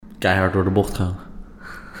keihard door de bocht gaan.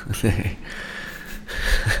 Nee.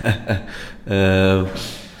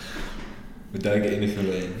 We duiken in de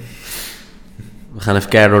Formule 1. We gaan even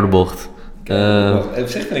keihard door de bocht. Op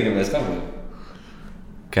zich vind ik het best grappig.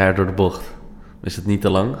 Keihard door de bocht. Is het niet te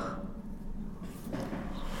lang?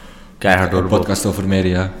 Keihard door de bocht. Een podcast over de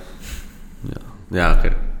media. Ja, oké.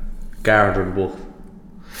 Keihard door de bocht.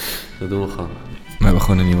 Dat doen we gewoon. We hebben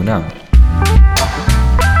gewoon een nieuwe naam.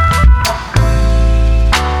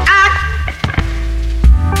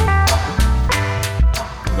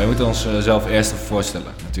 Wij moeten ons zelf eerst even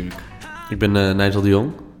voorstellen, natuurlijk. Ik ben Nigel de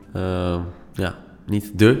Jong.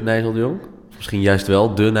 Niet de Nigel de Jong. Misschien juist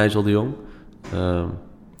wel de Nigel de Jong.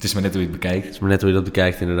 Het is maar net hoe je het bekijkt. Het is maar net hoe je dat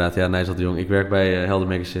bekijkt, inderdaad. Ja, Nigel de Jong. Ik werk bij Helder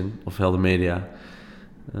Magazine of Helder Media.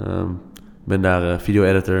 Ben daar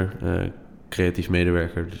video-editor, creatief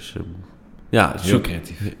medewerker. Dus heel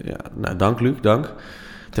creatief. Ja, nou, dank Luc, dank.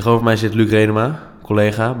 Tegenover mij zit Luc Redema,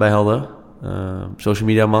 collega bij Helder. Social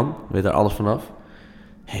media man, weet daar alles vanaf.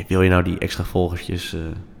 Hey, wil je nou die extra volgertjes?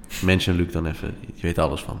 Mention Luc dan even, je weet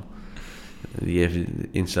alles van. Die heeft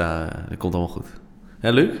Insta, dat komt allemaal goed.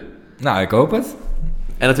 Hè, Luc? Nou, ik hoop het.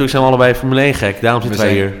 En natuurlijk zijn we allebei Formule 1 gek, daarom zitten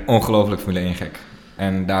wij hier. Ongelooflijk Formule 1 gek.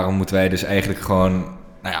 En daarom moeten wij dus eigenlijk gewoon...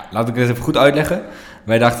 Nou ja, laat ik het even goed uitleggen.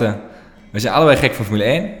 Wij dachten, we zijn allebei gek van Formule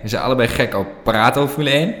 1. We zijn allebei gek op praten over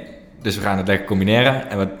Formule 1. Dus we gaan het lekker combineren.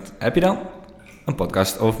 En wat heb je dan? Een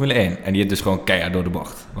podcast over Formule 1. En die is dus gewoon keihard door de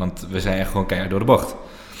bocht. Want we zijn echt gewoon keihard door de bocht.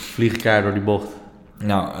 Vliegen keihard door die bocht.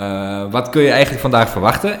 Nou, wat kun je eigenlijk vandaag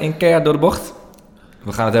verwachten in keihard door de bocht?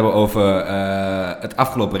 We gaan het hebben over het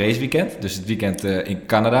afgelopen raceweekend. Dus het weekend in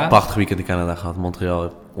Canada. Prachtig weekend in Canada gehad.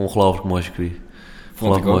 Montreal, ongelooflijk mooi circuit.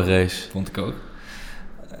 Vond ik ook. Mooie race. Vond ik ook.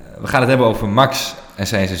 We gaan het hebben over Max en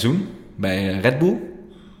zijn seizoen bij Red Bull.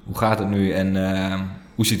 Hoe gaat het nu en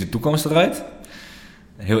hoe ziet de toekomst eruit?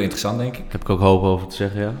 Heel interessant, denk ik. Heb ik ook hoop over te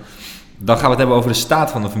zeggen, ja. Dan gaan we het hebben over de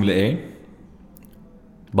staat van de Formule 1.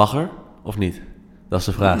 Bagger of niet? Dat is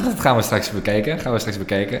de vraag. Dat gaan we straks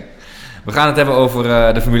bekijken. We gaan het hebben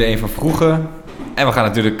over de Formule 1 van vroeger. En we gaan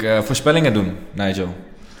natuurlijk voorspellingen doen, Nigel.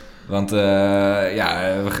 Want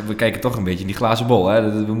we kijken toch een beetje in die glazen bol.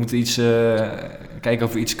 Hè? We moeten iets kijken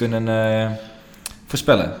of we iets kunnen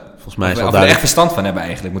voorspellen. Volgens mij is of we er echt verstand van hebben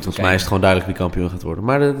eigenlijk. Volgens mij is het gewoon duidelijk wie kampioen gaat worden.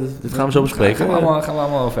 Maar dit gaan we zo bespreken. Gaan we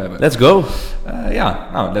allemaal over hebben. Let's go.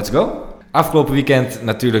 Let's go. Afgelopen weekend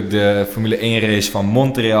natuurlijk de Formule 1 race van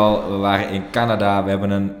Montreal. We waren in Canada. We hebben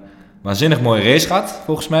een waanzinnig mooie race gehad,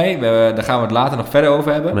 volgens mij. Daar gaan we het later nog verder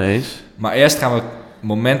over hebben. Mee eens. Maar eerst gaan we het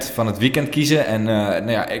moment van het weekend kiezen. En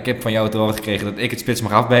ik heb van jou te horen gekregen dat ik het spits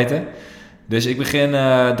mag afbijten. Dus ik begin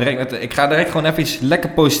ik ga direct gewoon even iets lekker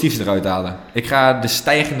positiefs eruit halen. Ik ga de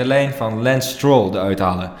stijgende lijn van Lance Stroll eruit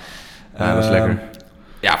halen. Ja, dat is lekker.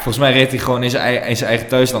 Ja, volgens mij reed hij gewoon in zijn eigen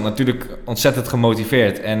thuisland natuurlijk ontzettend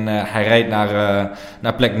gemotiveerd. En hij rijdt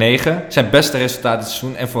naar plek 9. Zijn beste resultaat dit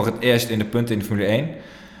seizoen en voor het eerst in de punten in de Formule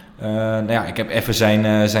 1. Ik heb even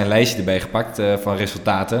zijn lijstje erbij gepakt van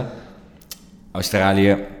resultaten.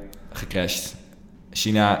 Australië, gecrashed.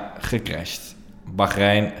 China, gecrashed.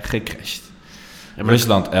 Bahrein, gecrashed. Ja,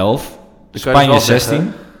 Rusland 11. Spanje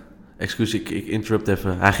 16. Excuus, ik interrupt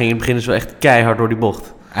even. Hij ging in het begin dus wel echt keihard door die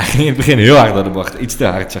bocht. Hij ging in het begin heel hard door de bocht. Iets te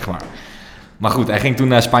hard, zeg maar. Maar goed, hij ging toen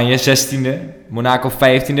naar Spanje 16e. Monaco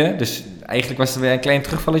 15e. Dus eigenlijk was het weer een klein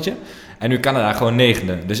terugvalletje. En nu Canada gewoon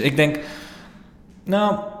 9e. Dus ik denk...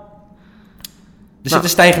 zit een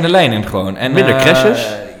stijgende lijn in gewoon. En, minder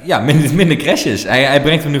crashes? Minder crashes. Hij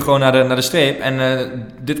brengt hem nu gewoon naar de streep. En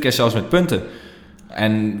dit keer zelfs met punten.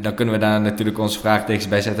 En dan kunnen we daar natuurlijk onze vraagtekens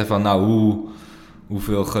bij zetten van...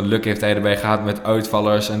 hoeveel geluk heeft hij erbij gehad met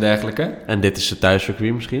uitvallers en dergelijke. En dit is zijn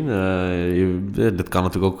thuiscircuit misschien. Dat kan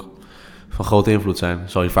natuurlijk ook van grote invloed zijn.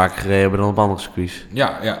 Zal je vaker gereden hebben dan op andere circuits.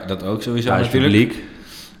 Ja, dat ook sowieso natuurlijk. Publiek.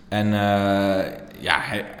 En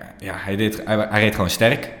hij reed gewoon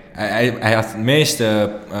sterk. Hij had de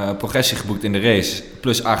meeste progressie geboekt in de race. +8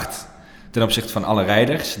 ten opzichte van alle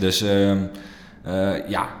rijders. Dus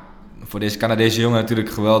voor deze Canadese jongen natuurlijk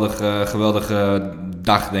geweldige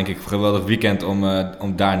dag, denk ik. Geweldig weekend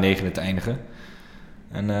om daar 9e te eindigen.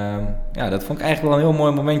 En dat vond ik eigenlijk wel een heel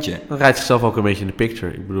mooi momentje. Dan rijdt zichzelf ook een beetje in de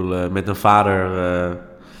picture. Ik bedoel, met een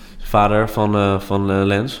vader van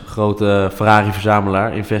Lance. Grote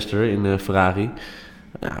Ferrari-verzamelaar, investor in Ferrari.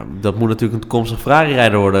 Dat moet natuurlijk een toekomstig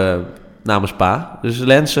Ferrari-rijder worden namens pa. Dus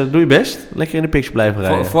Lance, doe je best. Lekker in de picture blijven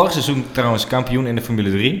rijden. Vorig seizoen trouwens kampioen in de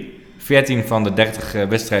Formule 3. 14 van de 30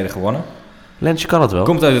 wedstrijden gewonnen. Lance kan het wel.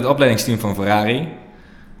 Komt uit het opleidingsteam van Ferrari.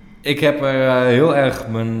 Ik heb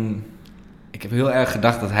heel erg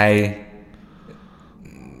gedacht dat hij...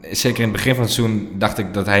 Zeker in het begin van het seizoen dacht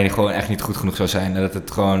ik dat hij gewoon echt niet goed genoeg zou zijn. En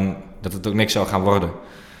dat het ook niks zou gaan worden.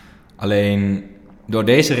 Alleen door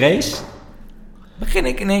deze race begin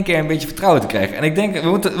ik in één keer een beetje vertrouwen te krijgen. En ik denk,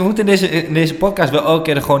 we moeten in deze podcast wel elke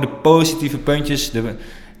keer gewoon de positieve puntjes...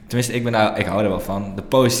 tenminste, ik hou er wel van. De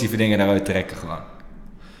positieve dingen daaruit trekken gewoon.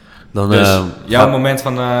 Dan, dus jouw moment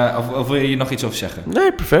van... Of wil je hier nog iets over zeggen?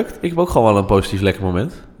 Nee, perfect. Ik heb ook gewoon wel een positief lekker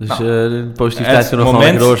moment. Dus de positiviteit Het kunnen we gewoon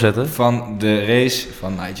lekker doorzetten. Van de race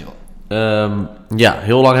van Nigel. Ja,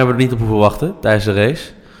 heel lang hebben we er niet op hoeven wachten tijdens de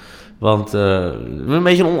race. Want een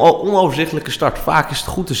beetje een onoverzichtelijke start. Vaak is het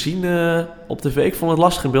goed te zien op tv. Ik vond het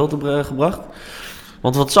lastig in beeld gebracht.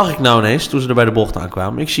 Want wat zag ik nou ineens toen ze er bij de bocht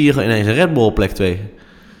aankwamen? Ik zie hier ineens een Red Bull op plek 2.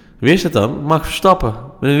 Wie is het dan? Max Verstappen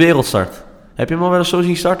met een wereldstart. Heb je hem al wel eens zo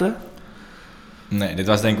zien starten? Nee, dit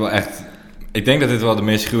was denk ik wel echt... Ik denk dat dit wel de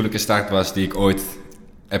meest gruwelijke start was die ik ooit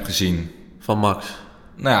heb gezien. Van Max?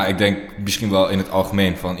 Nou ja, ik denk misschien wel in het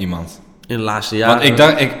algemeen van iemand. In de laatste jaren?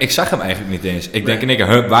 Want ik zag hem eigenlijk niet eens. Ik denk in één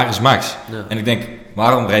keer, waar is Max? Ja. En ik denk,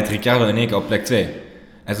 waarom rijdt Ricciardo in één keer op plek 2?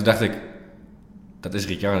 En toen dacht ik, dat is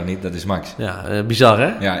Ricciardo niet, dat is Max. Ja, bizar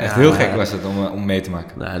hè? Ja, echt heel gek was het om mee te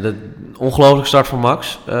maken. Nou, de ongelooflijke start van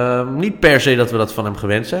Max. Niet per se dat we dat van hem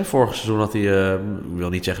gewend zijn. Vorig seizoen had hij, ik wil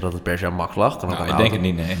niet zeggen dat het per se aan Max lag. Ik denk het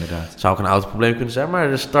niet, nee, inderdaad. Zou ook een autoprobleem kunnen zijn, maar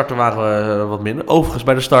de starten waren wat minder. Overigens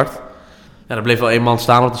bij de start, ja, er bleef wel 1 man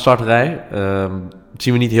staan op de starterij. Dat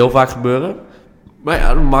zien we niet heel vaak gebeuren. Maar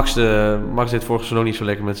ja, Max deed vorig seizoen ook niet zo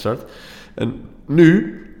lekker met de start. En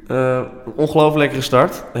nu, een ongelooflijk lekkere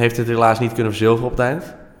start. Heeft het helaas niet kunnen verzilveren op het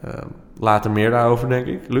eind. Later meer daarover, denk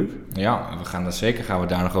ik. Luc? Ja, gaan we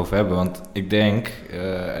daar nog over hebben. Want ik denk,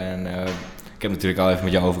 ik heb natuurlijk al even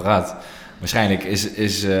met jou over gehad. Waarschijnlijk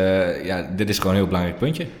is dit is gewoon een heel belangrijk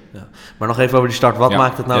puntje. Ja. Maar nog even over die start. Wat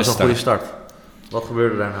maakt het nou zo'n goede start? Wat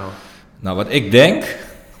gebeurde daar nou? Nou, wat ik denk,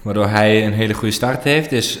 waardoor hij een hele goede start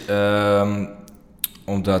heeft, is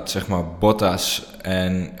omdat zeg maar Bottas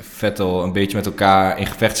en Vettel een beetje met elkaar in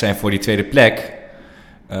gevecht zijn voor die tweede plek.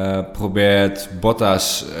 Probeert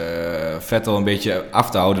Bottas Vettel een beetje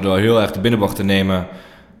af te houden door heel erg de binnenbocht te nemen.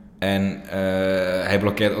 En hij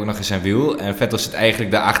blokkeert ook nog eens zijn wiel. En Vettel zit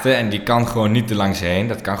eigenlijk daarachter en die kan gewoon niet er langs heen.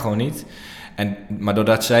 Dat kan gewoon niet. Maar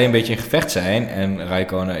doordat zij een beetje in gevecht zijn... En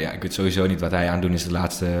Räikkönen, ik weet sowieso niet wat hij aan het doen is de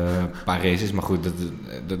laatste paar races. Maar goed,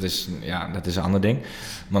 dat is een ander ding.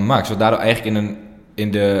 Maar Max wordt daardoor eigenlijk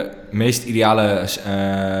in de meest ideale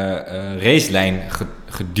racelijn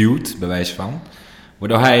geduwd, bij wijze van.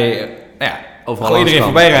 Waardoor hij overal iedereen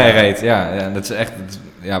voorbij rijdt. Ja, dat is echt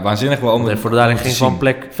waanzinnig. Voor de duiding ging van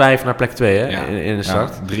plek 5 naar plek 2 in de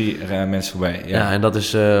start. Ja, 3 mensen voorbij. Ja, en dat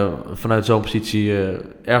is vanuit zo'n positie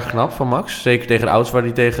erg knap van Max. Zeker tegen de auto's waar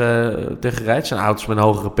hij tegen rijdt. Zijn auto's met een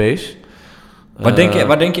hogere pace.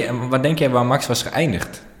 Wat denk jij waar Max was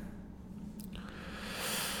geëindigd?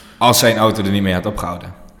 Als zijn auto er niet mee had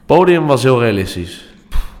opgehouden. Podium was heel realistisch.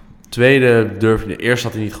 Tweede durfde, eerst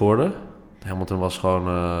had hij niet geworden. Hamilton was gewoon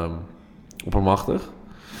oppermachtig.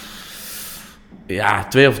 Ja,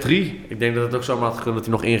 2 of 3. Ik denk dat het ook zomaar had gekund dat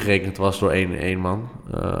hij nog ingerekend was door één man.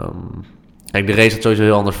 Kijk, de race had sowieso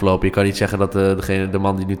heel anders verlopen. Je kan niet zeggen dat de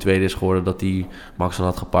man die nu tweede is geworden, dat die Max dan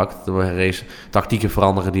had gepakt. De race tactieken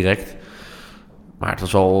veranderen direct. Maar het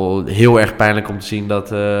was al heel erg pijnlijk om te zien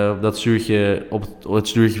dat stuurtje op het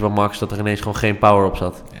stuurtje van Max, dat er ineens gewoon geen power op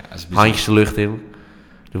zat. Ja, handjes de lucht in.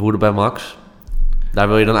 De woede bij Max. Daar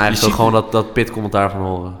wil je dan eigenlijk ook gewoon dat pitcommentaar van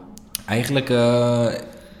horen. Eigenlijk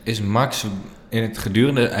is Max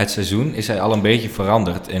gedurende het seizoen is hij al een beetje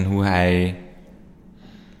veranderd in hoe hij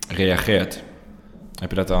reageert. Heb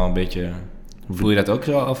je dat al een beetje... Voel je dat ook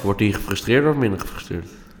zo? Of? Wordt hij gefrustreerd of minder gefrustreerd?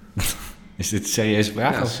 Is dit een serieuze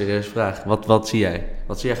vraag? Ja, een serieuze vraag. Wat zie jij?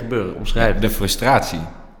 Wat zie jij gebeuren? Omschrijf. De frustratie.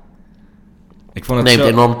 Ik vond het neemt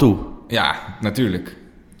enorm toe. Ja, natuurlijk.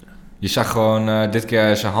 Je zag gewoon dit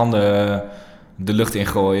keer zijn handen de lucht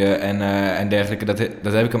ingooien en dergelijke.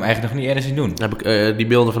 Dat heb ik hem eigenlijk nog niet eerder zien doen. Heb ik die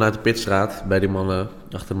beelden vanuit de pitstraat bij die mannen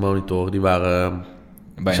achter de monitoren, die waren...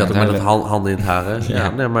 Die zaten met het handen in het haar. Ja. Ja,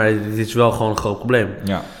 nee, maar dit is wel gewoon een groot probleem.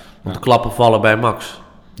 Ja. Want de klappen vallen bij Max.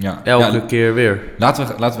 Ja. Elke keer weer.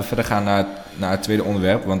 Laten we verder gaan naar het tweede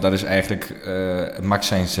onderwerp. Want dat is eigenlijk Max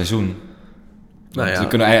zijn seizoen.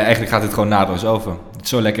 Eigenlijk gaat het gewoon naadloos over. Het is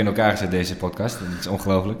zo lekker in elkaar gezet, deze podcast. Het is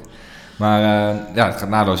ongelooflijk. Maar het gaat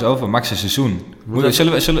naadloos over. Max zijn seizoen.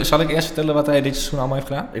 Zal ik eerst vertellen wat hij dit seizoen allemaal heeft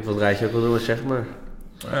gedaan? Ik wil het rijtje ook wel doen, zeg maar.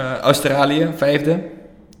 Australië, 5e.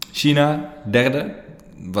 China, 3e.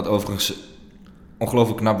 Wat overigens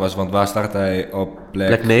ongelooflijk knap was, want waar start hij op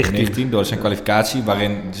plek 19 door zijn kwalificatie,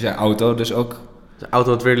 waarin zijn auto dus ook... De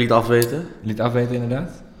auto het weer liet afweten. Liet afweten,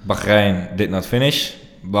 inderdaad. Bahrein did not finish,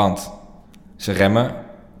 want zijn remmen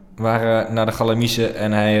waren naar de galamiezen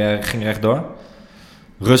en hij ging rechtdoor.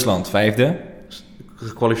 Rusland, 5e.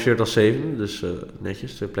 gekwalificeerd als 7, dus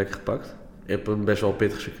netjes 2 plekken gepakt. Je hebt een best wel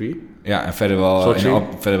pittig circuit. Ja, en verder wel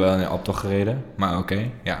in de optocht gereden. Maar oké,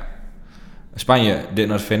 ja. Spanje did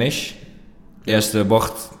not finish. Eerste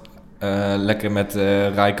bocht lekker met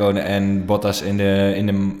Räikkönen en Bottas in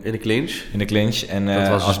de clinch. In de clinch. En dat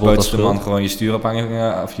was als buitenste man gewoon je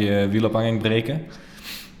stuurophanging of je wielophanging breken.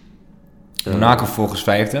 Monaco volgens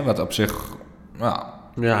 5e, wat op zich...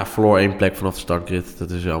 Ja, verloor 1 plek vanaf de startgrid.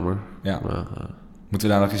 Dat is jammer. Ja. Maar, moeten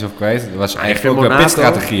we daar nog iets over kwijt? Dat was eigenlijk ook een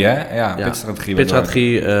pitstrategie, hè? Ja, pitstrategie.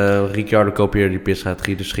 Pitstrategie. Ricciardo kopieerde die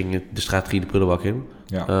pitstrategie, dus ging de strategie de prullenbak in.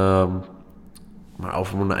 Ja.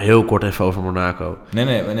 Maar heel kort even over Monaco.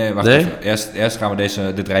 Nee, wacht even. Eerst gaan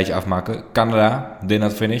we dit rijtje afmaken. Canada, did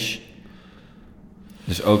not finish.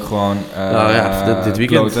 Dus ook gewoon dit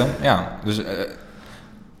weekend. kloten. Ja, dus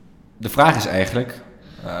de vraag is eigenlijk,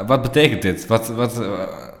 wat betekent dit?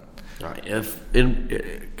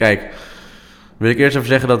 Kijk, wil ik eerst even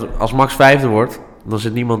zeggen dat als Max 5e wordt, dan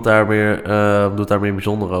zit niemand daar meer, doet daar meer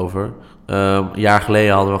bijzonder over. Een jaar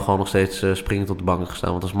geleden hadden we gewoon nog steeds springend op de bank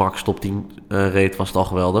gestaan. Want als Max top 10 reed, was het al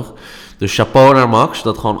geweldig. Dus chapeau naar Max.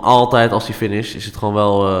 Dat gewoon altijd als hij finish, is het gewoon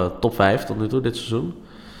wel top 5 tot nu toe dit seizoen.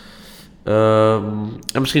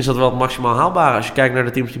 En misschien is dat wel het maximaal haalbare als je kijkt naar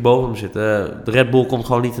de teams die boven hem zitten. De Red Bull komt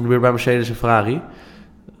gewoon niet in de buurt bij Mercedes en Ferrari.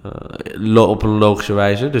 Op een logische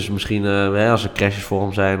wijze. Dus misschien als er crashes voor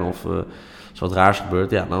hem zijn of als wat raars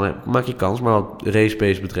gebeurt, ja, dan maak je kans. Maar wat race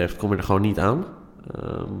pace betreft kom je er gewoon niet aan.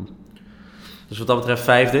 Dus wat dat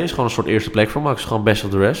betreft 5e is gewoon een soort eerste plek voor Max. Gewoon best of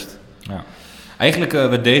the rest. Ja.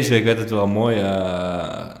 Eigenlijk deze week werd het wel mooi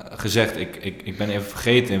gezegd. Ik ben even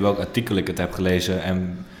vergeten in welk artikel ik het heb gelezen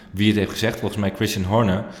en wie het heeft gezegd. Volgens mij Christian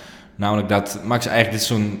Horner. Namelijk dat Max eigenlijk dit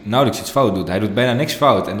seizoen nauwelijks iets fout doet. Hij doet bijna niks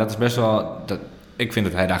fout. En dat is best wel... ik vind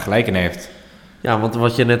dat hij daar gelijk in heeft. Ja, want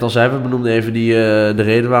wat je net al zei, we benoemden even de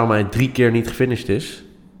reden waarom hij 3 keer niet gefinished is.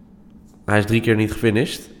 Hij is 3 keer niet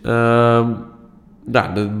gefinished.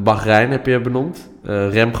 De Bahrein heb je benoemd.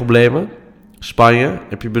 Remproblemen. Spanje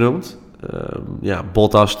heb je benoemd.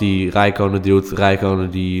 Bottas die Räikkönen duwt.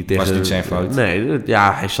 Räikkönen die tegen... Was niet zijn fout. Nee,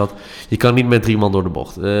 hij zat... Je kan niet met 3 man door de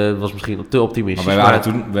bocht. Het was misschien te optimistisch. Maar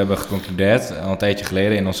we hebben geconcludeerd, al een tijdje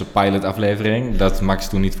geleden in onze pilot-aflevering, dat Max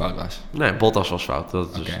toen niet fout was. Nee, Bottas was fout.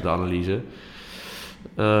 Dat is de analyse.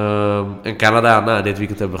 En Canada, dit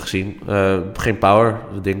weekend hebben we gezien. Geen power.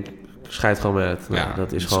 Het ding scheidt gewoon mee uit.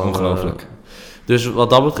 Dat is gewoon ongelooflijk. Dus wat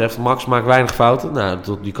dat betreft, Max maakt weinig fouten.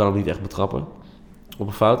 Die kan hem niet echt betrappen op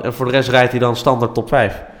een fout. En voor de rest rijdt hij dan standaard top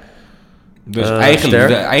 5. Dus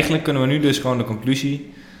eigenlijk kunnen we nu dus gewoon de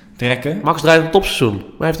conclusie trekken. Max rijdt een topseizoen,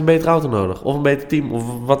 maar hij heeft een betere auto nodig. Of een beter team, of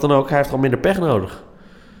wat dan ook. Hij heeft gewoon minder pech nodig.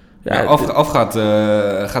 Of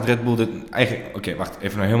gaat Red Bull dit... Oké, wacht,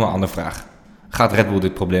 even een helemaal andere vraag. Gaat Red Bull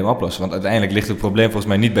dit probleem oplossen? Want uiteindelijk ligt het probleem volgens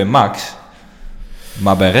mij niet bij Max,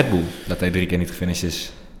 maar bij Red Bull. Dat hij 3 keer niet gefinished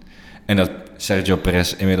is. En dat Sergio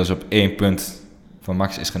Perez inmiddels op 1 punt van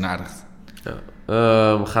Max is genadigd. Ja.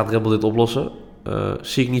 Gaat Red Bull dit oplossen?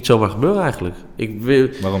 Zie ik niet zomaar gebeuren eigenlijk.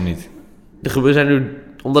 Waarom niet? Er zijn nu...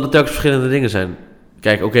 Omdat het telkens verschillende dingen zijn.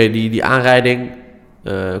 Kijk, die aanrijding...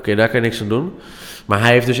 daar kan je niks aan doen. Maar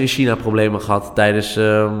hij heeft dus in China problemen gehad tijdens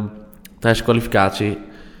de kwalificatie.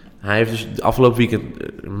 Hij heeft dus de afgelopen weekend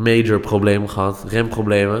major problemen gehad.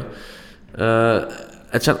 Remproblemen.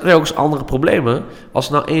 Het zijn ook eens andere problemen. Als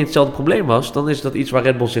het nou één hetzelfde probleem was, dan is dat iets waar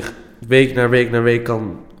Red Bull zich week na week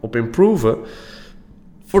kan op improven.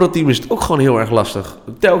 Voor dat team is het ook gewoon heel erg lastig.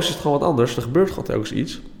 Telkens is het gewoon wat anders. Er gebeurt gewoon telkens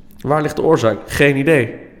iets. Waar ligt de oorzaak? Geen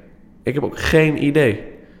idee. Ik heb ook geen idee.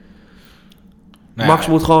 Max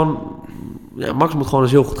moet gewoon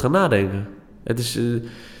eens heel goed gaan nadenken. Het is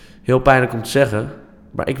heel pijnlijk om te zeggen.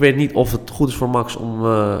 Maar ik weet niet of het goed is voor Max om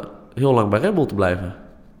heel lang bij Red Bull te blijven.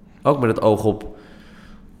 Ook met het oog op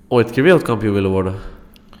ooit een keer wereldkampioen willen worden.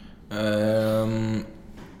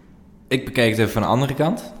 Ik bekijk het even van de andere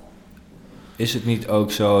kant. Is het niet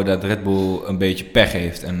ook zo dat Red Bull een beetje pech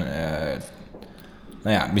heeft? En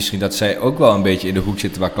misschien dat zij ook wel een beetje in de hoek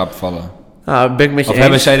zitten waar klappen vallen. Ben ik met je of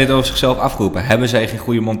hebben zij dit over zichzelf afgeroepen? Hebben zij geen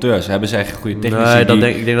goede monteurs? Hebben zij geen goede technici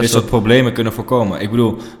ik denk dit soort problemen kunnen voorkomen? Ik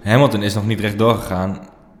bedoel, Hamilton is nog niet rechtdoor gegaan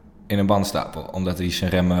in een bandstapel, omdat hij zijn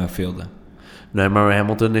remmen veelde. Nee, maar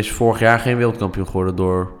Hamilton is vorig jaar geen wereldkampioen geworden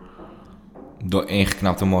door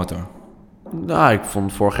ingeknapte motor. Ik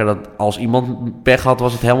vond vorig jaar dat als iemand pech had,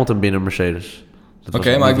 was het Hamilton binnen Mercedes.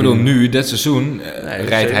 Oké, maar ik bedoel, nu, dit seizoen,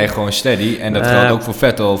 rijdt hij gewoon steady. En dat geldt ook voor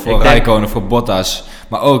Vettel, voor Räikkönen, voor Bottas.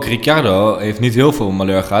 Maar ook Ricciardo heeft niet heel veel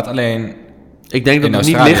malheur gehad. Alleen ik denk dat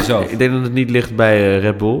het niet ligt bij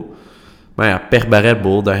Red Bull. Maar ja, pech bij Red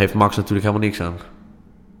Bull, daar heeft Max natuurlijk helemaal niks aan.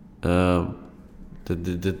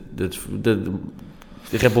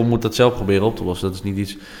 Red Bull moet dat zelf proberen op te lossen. Dat is niet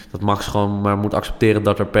iets dat Max gewoon maar moet accepteren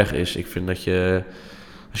dat er pech is. Ik vind dat je,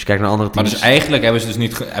 als je kijkt naar andere teams... Maar dus eigenlijk hebben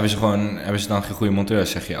ze dan geen goede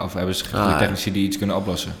monteurs, zeg je? Of hebben ze geen goede technici die iets kunnen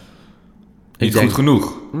oplossen? Niet goed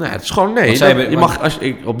genoeg? Nee, het is gewoon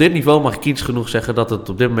op dit niveau mag je kiets genoeg zeggen dat het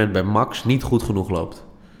op dit moment bij Max niet goed genoeg loopt.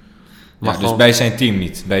 Ja, dus bij zijn team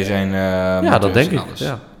niet? Bij zijn ja, dat denk ik.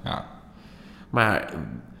 Ja. Maar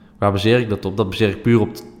waar baseer ik dat op? Dat baseer ik puur op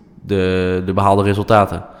de behaalde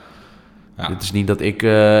resultaten. Ja. Het is niet dat ik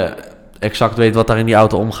exact weet wat daar in die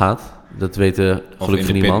auto omgaat. Dat weten gelukkig niemand. Of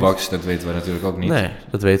in de pitbox, dat weten we natuurlijk ook niet. Nee,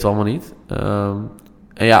 dat weten we allemaal niet.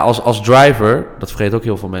 En ja, als driver, dat vergeten ook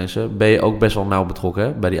heel veel mensen, ben je ook best wel nauw betrokken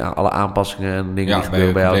hè? Bij alle aanpassingen en dingen die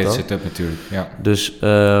gebeuren bij je auto. Ja, setup natuurlijk. Ja. Dus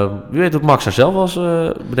wie weet wat Max er zelf was,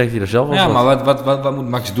 bedenkt hij er zelf wel. Ja, maar wat moet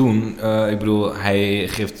Max doen? Ik bedoel, hij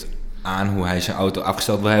geeft aan hoe hij zijn auto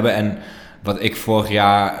afgesteld wil hebben. En wat ik vorig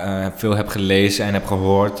jaar veel heb gelezen en heb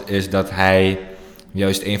gehoord, is dat hij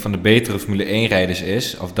juist een van de betere Formule 1-rijders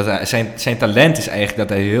is. Of dat zijn talent is eigenlijk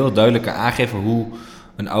dat hij heel duidelijk kan aangeven hoe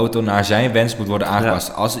een auto naar zijn wens moet worden aangepast.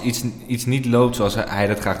 Ja. Als iets niet loopt zoals hij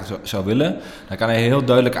dat graag zou willen, dan kan hij heel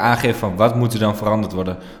duidelijk aangeven van wat moet er dan veranderd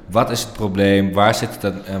worden. Wat is het probleem?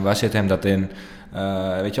 Waar zit hem dat in?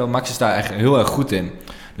 Weet je wel, Max is daar echt heel erg goed in.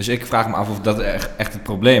 Dus ik vraag me af of dat echt het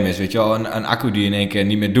probleem is. Weet je wel, een accu die in één keer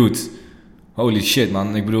niet meer doet. Holy shit,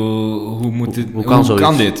 man. Ik bedoel, hoe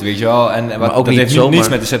kan dit? Weet je wel? En dat heeft niets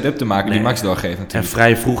met de setup te maken die Max doorgeeft natuurlijk. En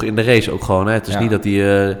vrij vroeg in de race ook gewoon. Hè? Het is niet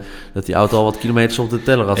dat die auto al wat kilometers op de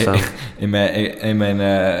teller had staan. Ik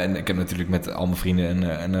heb natuurlijk met al mijn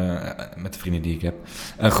vrienden en met de vrienden die ik heb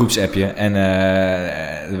een groepsappje. En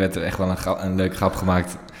er werd echt wel een leuke grap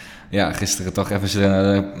gemaakt. Ja, gisteren toch even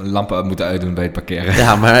zijn lampen moeten uitdoen bij het parkeren.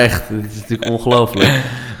 Ja, maar echt, het is natuurlijk ongelooflijk.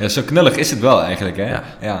 Ja, zo knullig is het wel eigenlijk, hè?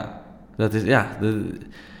 Ja. Dat is,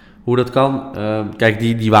 hoe dat kan. Kijk,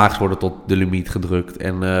 die wagens worden tot de limiet gedrukt.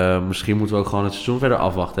 En misschien moeten we ook gewoon het seizoen verder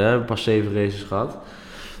afwachten. Hè? We hebben pas 7 races gehad. We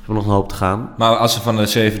hebben nog een hoop te gaan. Maar als ze van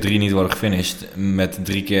de 7-3 niet worden gefinished met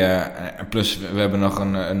 3 keer... Plus, we hebben nog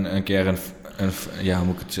een keer hoe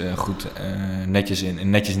moet ik het goed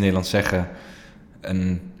netjes Nederlands zeggen...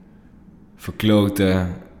 Een verklote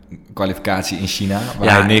kwalificatie in China,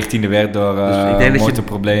 waar hij 19e werd door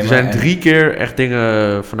motorproblemen. Er zijn 3 keer echt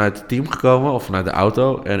dingen vanuit het team gekomen, of vanuit de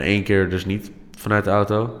auto, en 1 keer dus niet vanuit de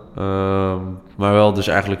auto. Maar wel dus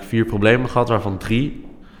eigenlijk 4 problemen gehad, waarvan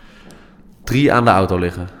 3 aan de auto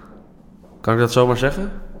liggen. Kan ik dat zomaar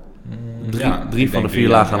zeggen? 3 van de 4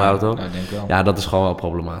 lagen aan de auto. Ja, denk wel. Ja, dat is gewoon wel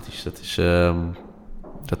problematisch.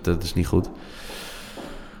 Dat is niet goed.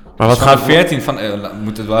 Maar wat gaat 14 van...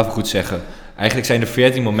 moet het wel even goed zeggen. Eigenlijk zijn er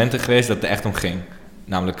 14 momenten geweest dat het er echt om ging.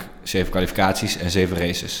 Namelijk 7 kwalificaties en 7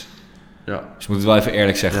 races. Ja. Dus je moet het wel even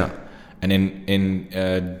eerlijk zeggen. Ja. En in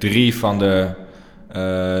 3 van de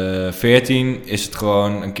 14 is het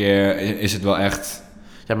gewoon een keer... Is het wel echt...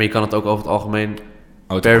 Ja, maar je kan het ook over het algemeen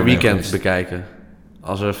per weekend bekijken.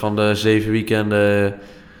 Als er van de 7 weekenden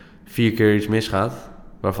 4 keer iets misgaat...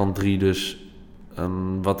 waarvan 3 dus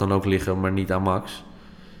wat dan ook liggen, maar niet aan Max...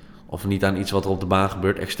 of niet aan iets wat er op de baan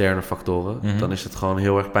gebeurt, externe factoren... dan is het gewoon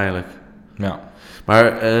heel erg pijnlijk. Ja.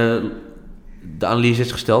 Maar de analyse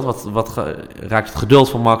is gesteld. Wat raakt het geduld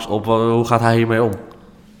van Max op? Hoe gaat hij hiermee om?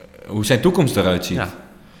 Hoe zijn toekomst eruit ziet? Ja.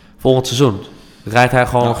 Volgend seizoen rijdt hij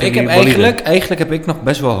gewoon eigenlijk heb ik nog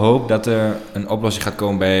best wel hoop dat er een oplossing gaat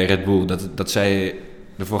komen bij Red Bull. Dat zij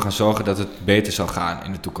ervoor gaan zorgen dat het beter zal gaan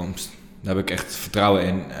in de toekomst. Daar heb ik echt vertrouwen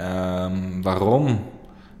in. Waarom?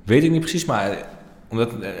 Weet ik niet precies, maar... Omdat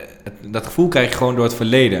dat gevoel krijg je gewoon door het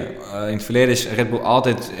verleden. In het verleden is Red Bull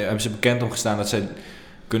altijd... hebben ze bekend omgestaan dat ze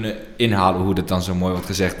kunnen inhalen... hoe dat dan zo mooi wordt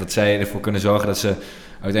gezegd. Dat zij ervoor kunnen zorgen dat ze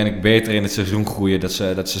uiteindelijk beter in het seizoen groeien. Dat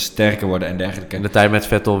ze sterker worden en dergelijke. In de tijd met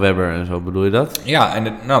Vettel, Webber en zo, bedoel je dat? Ja,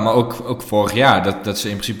 maar ook vorig jaar. Dat ze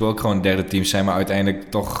in principe ook gewoon derde team zijn... maar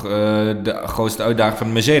uiteindelijk toch de grootste uitdager van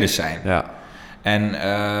de Mercedes zijn. Ja. En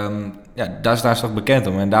daar is toch bekend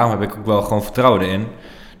om. En daarom heb ik ook wel gewoon vertrouwen in...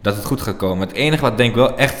 dat het goed gaat komen. Het enige wat denk ik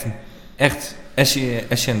wel echt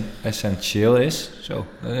essentieel is... Zo,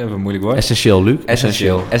 dat is even een moeilijk woord. Essentieel, Luc.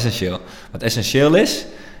 Essentieel. Wat essentieel is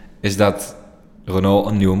dat Renault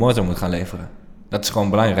een nieuwe motor moet gaan leveren. Dat is gewoon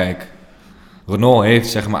belangrijk. Renault heeft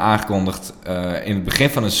zeg maar aangekondigd in het begin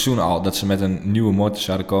van het seizoen al... dat ze met een nieuwe motor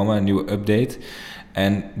zouden komen, een nieuwe update.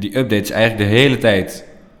 En die update is eigenlijk de hele tijd...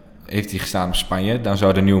 heeft die gestaan op Spanje. Dan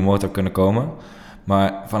zou de nieuwe motor kunnen komen.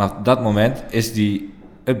 Maar vanaf dat moment is die...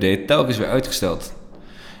 update telkens weer uitgesteld.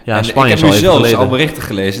 Ja, en Spanje ik heb nu zelfs al berichten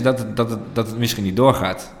gelezen dat het misschien niet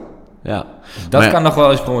doorgaat. Ja. Dat kan nog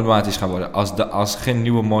wel eens problematisch gaan worden als geen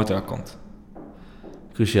nieuwe motor komt.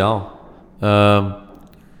 Cruciaal.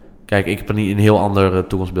 Kijk, ik heb een heel ander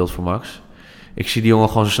toekomstbeeld voor Max. Ik zie die jongen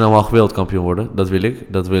gewoon zo snel mogelijk wereldkampioen worden. Dat wil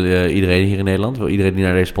ik. Dat wil iedereen hier in Nederland. Wil iedereen die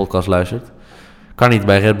naar deze podcast luistert. Kan niet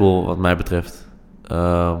bij Red Bull, wat mij betreft.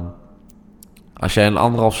 Als jij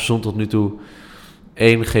een 1,5 seizoen tot nu toe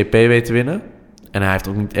 1 GP weet te winnen. En hij heeft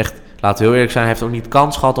ook niet echt, laten we heel eerlijk zijn, hij heeft ook niet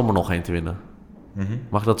kans gehad om er nog 1 te winnen. Mm-hmm.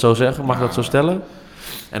 Mag ik dat zo zeggen? Mag ik dat zo stellen?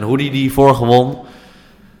 En hoe die vorige won.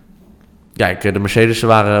 Kijk, de Mercedes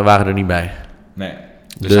waren er niet bij. Nee.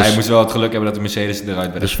 Dus hij moest wel het geluk hebben dat de Mercedes eruit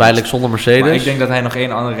werd. Dus feitelijk zonder Mercedes. Maar ik denk dat hij nog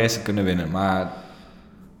 1 andere race had kunnen winnen. Maar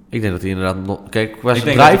ik denk dat hij inderdaad nog... Kijk, qua ik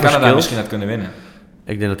denk dat hij Canada misschien had kunnen winnen.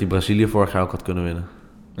 Ik denk dat hij Brazilië vorig jaar ook had kunnen winnen.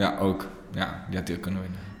 Ja, ook. Ja, die had hij ook kunnen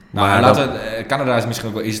winnen. Maar Canada is misschien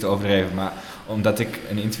ook wel iets te overdreven. Maar omdat ik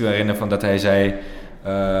een interview herinner van dat hij zei...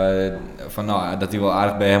 dat hij wel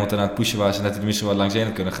aardig bij Hamilton aan het pushen was en dat hij er misschien wat langs heen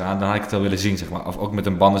had kunnen gaan, dan had ik het wel willen zien, zeg maar. Of ook met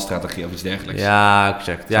een bandenstrategie of iets dergelijks. Ja,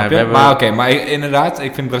 exact. Ja, maar inderdaad,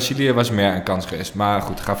 ik vind Brazilië was meer een kans geweest. Maar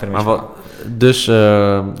goed, ga verder met Dus,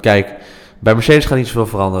 kijk, bij Mercedes gaat niet zoveel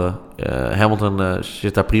veranderen. Hamilton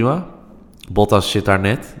zit daar prima. Bottas zit daar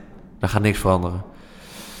net. Daar gaat niks veranderen.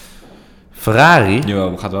 Ferrari...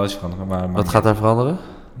 Jawel, gaat wel iets veranderen. Maar wat gaat daar veranderen?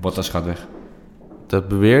 Bottas gaat weg. Dat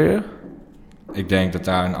beweer je? Ik denk dat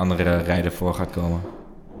daar een andere rijder voor gaat komen.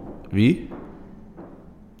 Wie?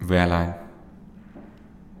 Wehrlein.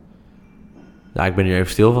 Ja, ik ben hier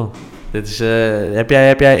even stil van. Dit is, heb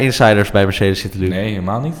jij insiders bij Mercedes zitten, Luc? Nee,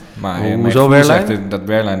 helemaal niet. Maar hoezo Wehrlein? Zegt dat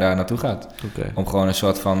Wehrlein daar naartoe gaat. Okay. Om gewoon een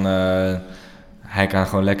soort van... hij kan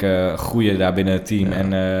gewoon lekker groeien daar binnen het team. Ja. En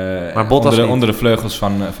maar Bottas onder de vleugels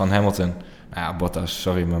van Hamilton. Ja, Bottas,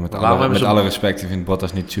 sorry, maar met alle respect, ik vind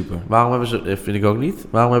Bottas niet super. Waarom hebben ze, vind ik ook niet,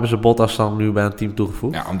 waarom hebben ze Bottas dan nu bij een team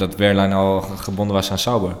toegevoegd? Ja, omdat Wehrlein al gebonden was aan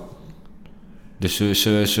Sauber. Dus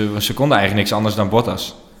ze konden eigenlijk niks anders dan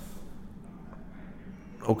Bottas.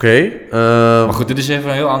 Oké. Maar goed, dit is even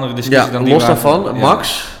een heel andere discussie dan die. Los daarvan,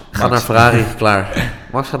 Max gaat naar Ferrari, klaar.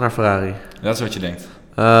 Max gaat naar Ferrari. Dat is wat je denkt.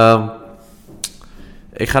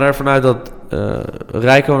 Ik ga ervan uit dat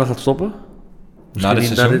Räikkönen gaat stoppen.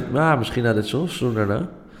 Misschien na dit seizoen daarna.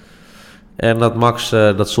 En dat Max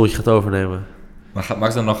dat stoeltje gaat overnemen. Maar gaat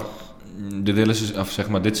Max dan nog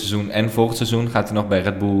dit seizoen en volgend seizoen gaat hij nog bij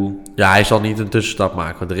Red Bull? Ja, hij zal niet een tussenstap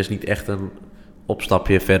maken, want er is niet echt een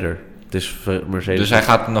opstapje verder. Het is Mercedes. Dus hij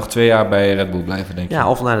gaat nog 2 jaar bij Red Bull blijven, denk je? Ja,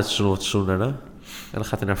 of na het seizoen daarna. En dan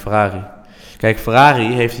gaat hij naar Ferrari. Kijk,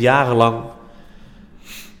 Ferrari heeft jarenlang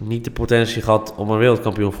niet de potentie gehad om een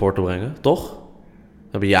wereldkampioen voor te brengen, toch? We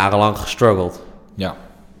hebben jarenlang gestruggeld. Ja.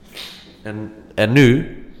 En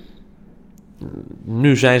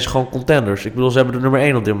nu zijn ze gewoon contenders. Ik bedoel, ze hebben de nummer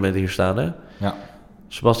 1 op dit moment hier staan, hè? Ja.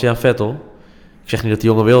 Sebastian Vettel. Ik zeg niet dat die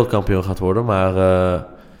jongen wereldkampioen gaat worden, maar... Gaan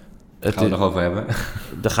we het nog over hebben.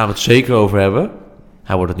 Daar gaan we het zeker over hebben.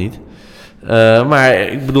 Hij wordt het niet. Maar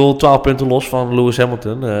ik bedoel, 12 punten los van Lewis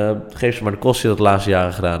Hamilton. Geef ze maar de kosten die dat de laatste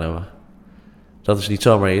jaren gedaan hebben. Dat is niet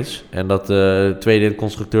zomaar iets. En dat tweede in het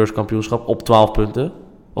constructeurskampioenschap op 12 punten.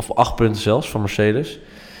 Of 8 punten zelfs van Mercedes.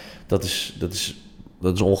 Dat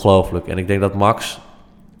is ongelooflijk. En ik denk dat Max...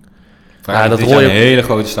 dat is een hele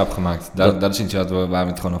grote stap gemaakt. Dat is iets waar we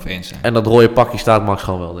het gewoon over eens zijn. En dat rode pakje staat Max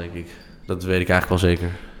gewoon wel, denk ik. Dat weet ik eigenlijk wel zeker.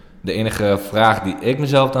 De enige vraag die ik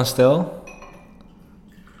mezelf dan stel...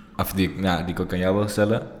 Of die ik ook aan jou wil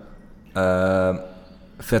stellen...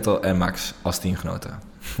 Vettel en Max als teamgenoten.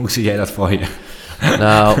 Hoe zie jij dat voor je?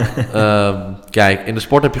 Nou, kijk, in de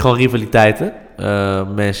sport heb je gewoon rivaliteiten.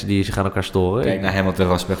 Mensen die zich aan elkaar storen. Kijk naar Hamilton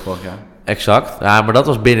Rosberg vorig jaar. Exact. Ja, maar dat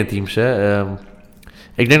was binnen teams, hè.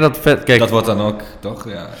 Ik denk dat... Kijk, dat wordt dan ook, toch?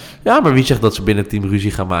 Ja, maar wie zegt dat ze binnen het team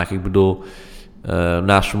ruzie gaan maken? Ik bedoel,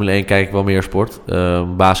 naast Formule 1 kijk ik wel meer sport.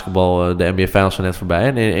 Basketbal, de NBA Finals zijn net voorbij.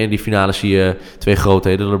 En in die finale zie je 2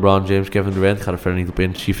 grootheden. LeBron James, Kevin Durant. Ik ga er verder niet op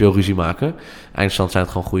in. Zie je veel ruzie maken. Eindstand zijn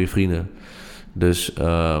het gewoon goede vrienden. Dus...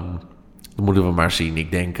 dat moeten we maar zien.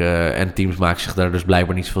 Ik denk, en teams maken zich daar dus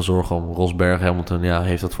blijkbaar niet zoveel zorgen om. Rosberg, Hamilton,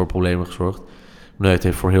 heeft dat voor problemen gezorgd. Nee, het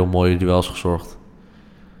heeft voor heel mooie duels gezorgd.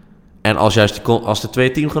 En als de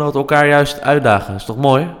 2 teamgenoten elkaar juist uitdagen, is toch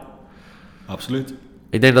mooi? Absoluut.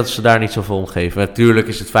 Ik denk dat ze daar niet zoveel om geven. Natuurlijk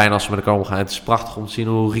is het fijn als ze met elkaar omgaan. Het is prachtig om te zien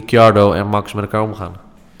hoe Ricciardo en Max met elkaar omgaan.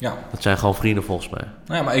 Ja. Dat zijn gewoon vrienden volgens mij.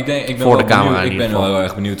 Nou ja, maar ik ben wel heel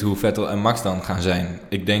erg benieuwd hoe Vettel en Max dan gaan zijn.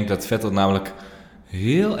 Ik denk dat Vettel namelijk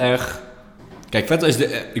heel erg... Kijk, Vettel is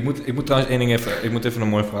ik moet trouwens één ding even een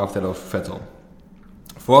mooi verhaal vertellen over Vettel.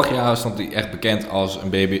 Vorig jaar stond hij echt bekend als een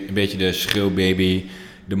beetje de schreeuwbaby.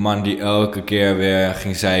 De man die elke keer weer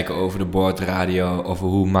ging zeiken over de boordradio. Over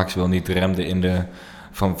hoe Max wel niet remde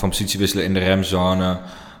van positie wisselen in de remzone.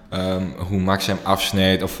 Hoe Max hem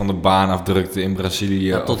afsneed of van de baan afdrukte in Brazilië.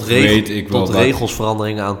 Ja, tot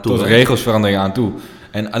regelsveranderingen aan toe. Tot regelsveranderingen aan toe.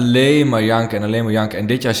 En alleen maar janken. En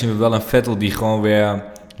dit jaar zien we wel een Vettel die gewoon weer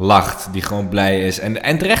lacht. Die gewoon blij is.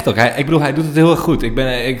 En terecht ook. Hij doet het heel erg goed.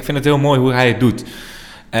 Ik vind het heel mooi hoe hij het doet.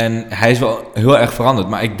 En hij is wel heel erg veranderd.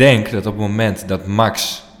 Maar ik denk dat op het moment dat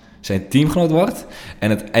Max zijn teamgenoot wordt... en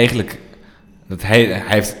het eigenlijk... dat hij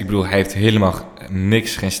heeft helemaal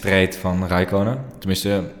niks, geen strijd van Räikkönen.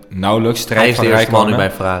 Tenminste, nauwelijks strijd van Räikkönen. Hij is de eerste man nu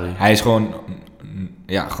bij Ferrari. Hij is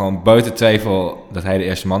gewoon buiten twijfel dat hij de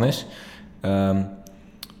eerste man is.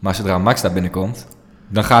 Maar zodra Max daar binnenkomt...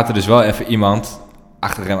 dan gaat er dus wel even iemand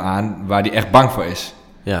achter hem aan... waar hij echt bang voor is.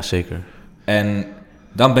 Ja, zeker. En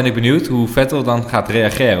dan ben ik benieuwd hoe Vettel dan gaat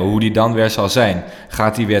reageren. Hoe die dan weer zal zijn.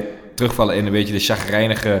 Gaat hij weer terugvallen in een beetje de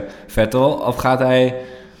chagrijnige Vettel?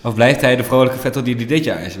 Of blijft hij de vrolijke Vettel die dit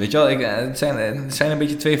jaar is? Weet je wel, het zijn een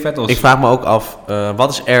beetje twee Vettels. Ik vraag me ook af,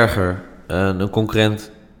 wat is erger? Een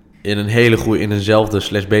concurrent in een hele goede, in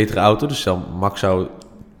eenzelfde / betere auto. Dus Max zou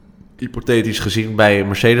hypothetisch gezien bij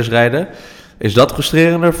Mercedes rijden. Is dat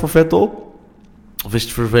frustrerender voor Vettel? Of is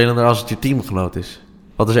het vervelender als het je teamgenoot is?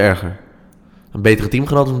 Wat is erger? Een betere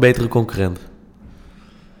teamgenoot of een betere concurrent?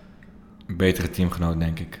 Een betere teamgenoot,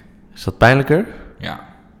 denk ik. Is dat pijnlijker? Ja.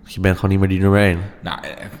 Je bent gewoon niet meer die nummer 1. Nou,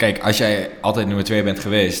 kijk, als jij altijd nummer 2 bent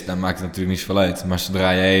geweest, dan maakt het natuurlijk niet zoveel uit. Maar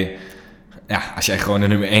zodra jij... Ja, als jij gewoon de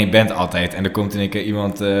nummer 1 bent altijd en er komt in één keer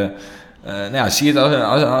iemand... zie je het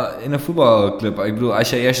als in een voetbalclub. Ik bedoel, als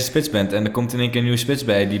jij eerste spits bent en er komt in één keer een nieuwe spits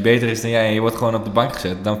bij die beter is dan jij en je wordt gewoon op de bank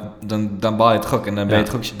gezet, dan baal je het gok en dan,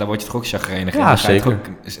 dan word je het gokchagrijnig. Ja, en dan zeker. ga je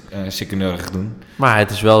het ook sikkeneurig doen. Maar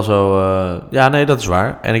het is wel zo... ja, nee, dat is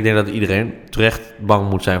waar. En ik denk dat iedereen terecht bang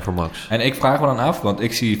moet zijn voor Max. En ik vraag me dan af, want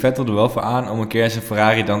ik zie Vettel er wel voor aan om een keer zijn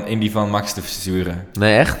Ferrari dan in die van Max te versturen.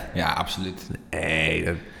 Nee, echt? Ja, absoluut. Nee,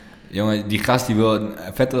 dat... Jongen, die gast die wil...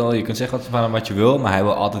 Vettel, je kunt zeggen van hem wat je wil, maar hij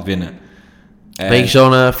wil altijd winnen. Beetje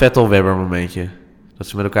zo'n Vettel-Webber momentje. Dat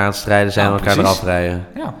ze met elkaar aan het strijden zijn en elkaar precies. eraf rijden.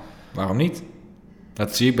 Ja, waarom niet?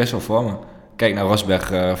 Dat zie ik best wel voor me. Kijk naar Rosberg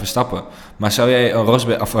Verstappen. Maar zou jij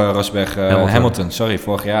een Hamilton, sorry,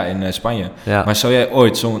 vorig jaar in Spanje. Ja. Maar zou jij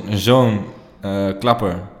ooit zo'n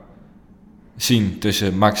klapper zien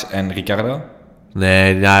tussen Max en Ricciardo?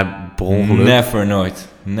 Nee, ja, per ongeluk. Never, nooit.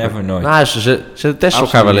 Nou, ze testen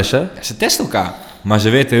elkaar wel eens, hè? Ja, ze testen elkaar. Maar ze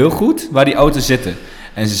weten heel goed waar die auto's zitten.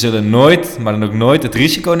 En ze zullen nooit, maar dan ook nooit, het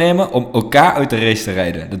risico nemen om elkaar uit de race te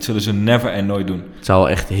rijden. Dat zullen ze never en nooit doen. Het zou wel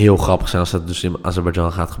echt heel grappig zijn als dat dus in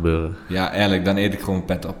Azerbeidzjan gaat gebeuren. Ja, eerlijk, dan eet ik gewoon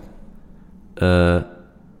pet op.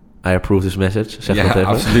 I approve this message, zeg dat even.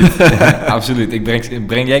 Absoluut. Ja, absoluut.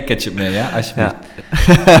 Breng jij ketchup mee, ja? Alsjeblieft.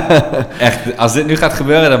 Ja. Echt, als dit nu gaat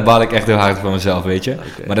gebeuren, dan baal ik echt heel hard voor mezelf, weet je.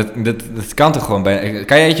 Okay. Maar dat kan toch gewoon bij...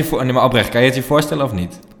 Kan jij het je voorstellen of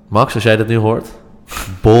niet? Max, als jij dat nu hoort,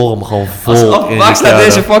 boor hem gewoon vol.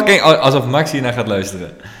 Alsof Max hier naar gaat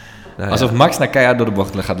luisteren. Nou, alsof Max naar keihard door de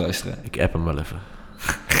bocht gaat luisteren. Ik app hem wel even.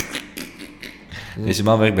 Deze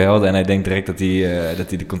man werkt bij Helden en hij denkt direct dat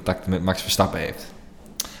hij de contact met Max Verstappen heeft.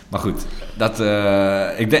 Maar goed,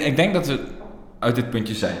 ik denk dat we uit dit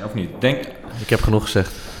puntje zijn, of niet? Ik heb genoeg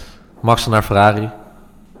gezegd. Max naar Ferrari.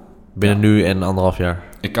 Binnen nu en 1,5 jaar.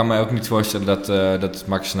 Ik kan me ook niet voorstellen dat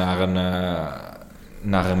Max naar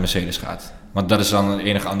een Mercedes gaat. Want dat is dan de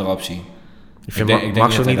enige andere optie. Ik vind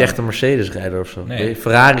Max ook niet echt een Mercedes-rijder of zo. Nee.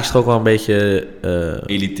 Ferrari is toch ook wel een beetje...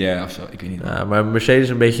 elitair of zo, ik weet niet. Ja, maar Mercedes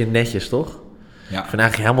een beetje netjes, toch? Ja. Ik vind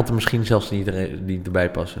eigenlijk Hamilton misschien zelfs niet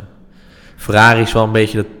erbij passen. Ferrari is wel een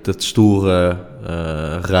beetje dat stoere,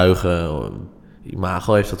 ruige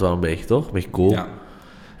imago heeft dat wel een beetje, toch? Een beetje cool. Ja.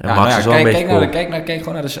 En Max is wel een beetje cool. Kijk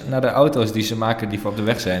gewoon naar de auto's die ze maken die op de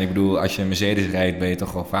weg zijn. Ik bedoel, als je een Mercedes rijdt, ben je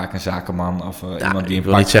toch wel vaak een zakenman of iemand die een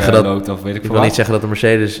pak loopt of weet ik veel. Ik wil niet zeggen dat een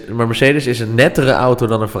Mercedes... Maar Mercedes is een nettere auto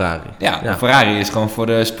dan een Ferrari. Ja, een Ferrari is gewoon voor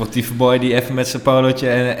de sportieve boy die even met zijn polootje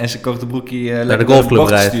en zijn korte broekje naar de golfclub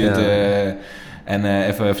rijdt. Stuurt, en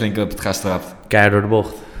even flink op het gas trapt. Keihard door de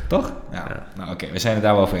bocht. Toch? Ja. Nou oké, we zijn het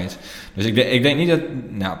daar wel over eens. Dus ik denk niet dat...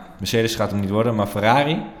 Nou, Mercedes gaat hem niet worden, maar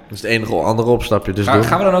Ferrari... Dat is het enige andere opstapje. Dus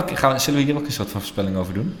gaan we dan ook... Zullen we hier ook een soort van voorspelling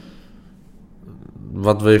over doen?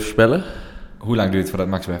 Wat wil je voorspellen? Hoe lang duurt het voordat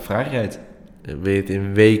Max bij Ferrari rijdt? Wil je het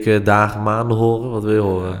in weken, dagen, maanden horen? Wat wil je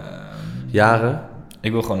horen? Jaren?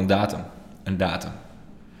 Ik wil gewoon een datum.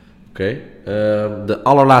 Oké. De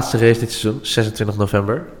allerlaatste race dit seizoen, 26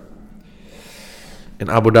 november.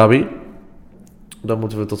 In Abu Dhabi. Dan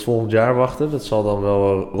moeten we tot volgend jaar wachten. Dat zal dan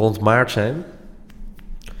wel rond maart zijn.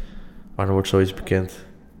 Maar dan wordt zoiets bekend.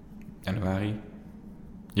 Januari.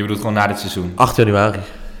 Je bedoelt gewoon na dit seizoen? 8 januari.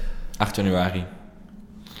 8 januari.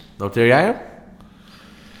 Noteer jij hem?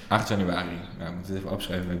 8 januari. Ja, ik moet het even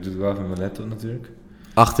opschrijven. Ik doe het wel even met mijn laptop natuurlijk.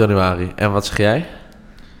 8 januari. En wat zeg jij?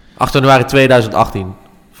 8 januari 2018.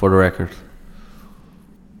 Voor de record.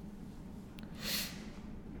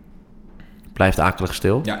 Blijft akelig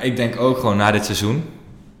stil. Ja, ik denk ook gewoon na dit seizoen.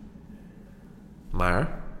 Maar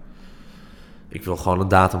ik wil gewoon een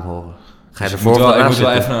datum horen. Ga je Dus ervoor of daarna ik moet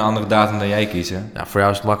zitten? wel even een andere datum dan jij kiezen. Ja, voor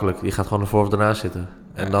jou is het makkelijk. Je gaat gewoon ervoor of daarna zitten.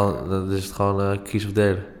 En dan is het gewoon kies of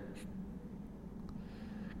delen.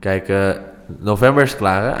 Kijk, november is het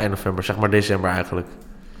klaar, hè? Eind november. Zeg maar december eigenlijk.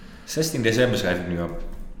 16 december schrijf ik nu op.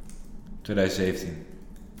 2017.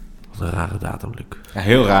 Wat een rare datum, Luc. Ja,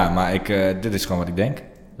 heel raar, maar dit is gewoon wat ik denk.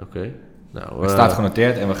 Oké. Nou, Het staat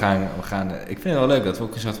genoteerd en we gaan... Ik vind het wel leuk dat we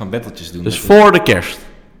ook een soort van battletjes doen. Dus voor de kerst.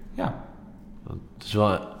 Ja. Het is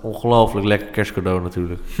wel een ongelooflijk lekker kerstcadeau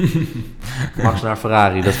natuurlijk. Max naar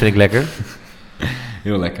Ferrari, dat vind ik lekker.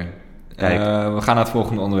 Heel lekker. Kijk. We gaan naar het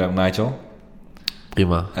volgende onderwerp, Nigel.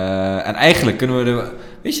 Prima. En eigenlijk kunnen we...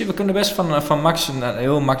 we kunnen best van Max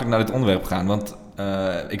heel makkelijk naar dit onderwerp gaan. Want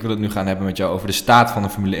ik wil het nu gaan hebben met jou over de staat van de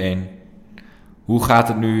Formule 1. Hoe gaat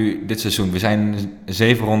het nu dit seizoen? We zijn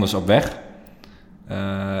 7 rondes op weg.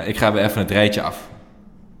 Ik ga weer even het rijtje af.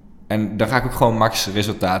 En dan ga ik ook gewoon Max'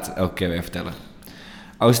 resultaat elke keer weer vertellen.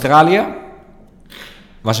 Australië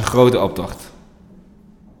was een grote optocht.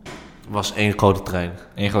 Was één grote trein.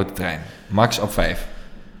 Eén grote trein. Max op 5.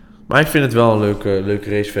 Maar ik vind het wel een leuke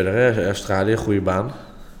race verder, hè? Australië, goede baan.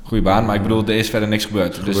 Goeie baan, maar ik bedoel, er is verder niks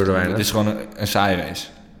gebeurd. Dus gebeurde weinig. het is gewoon een saaie race.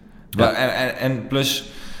 Ja. En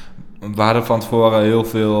plus, we hadden van tevoren heel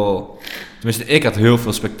veel... Tenminste, ik had heel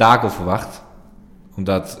veel spektakel verwacht.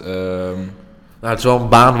 Omdat... Nou, het is wel een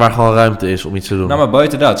baan waar gewoon ruimte is om iets te doen. Nou, maar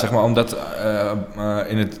buiten dat, zeg maar, omdat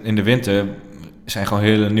in de winter zijn gewoon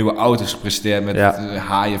hele nieuwe auto's gepresenteerd met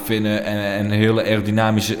haaien, vinnen en hele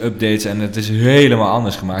aerodynamische updates. En het is helemaal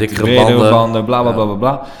anders gemaakt. Dikkere banden, bla bla bla bla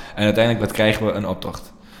bla. En uiteindelijk, wat krijgen we? Een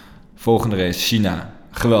optocht. Volgende race, China.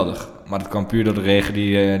 Geweldig. Maar dat kwam puur door de regen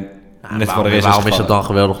die net voor de race waarom is gevallen. het dan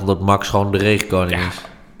geweldig? Omdat Max gewoon de regenkoning is.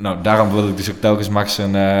 Nou, daarom wilde ik dus ook telkens Max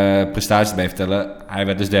een prestatie bij vertellen. Hij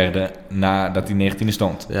werd dus derde nadat hij 19e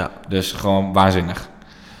stond. Ja. Dus gewoon waanzinnig.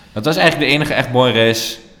 Dat was eigenlijk de enige echt mooie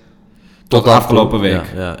race tot de afgelopen week.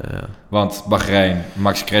 Ja. Want Bahrein,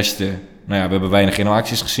 Max crashte. Nou ja, we hebben weinig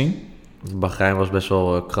inhaalacties gezien. Bahrein was best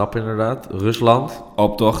wel krap inderdaad. Rusland.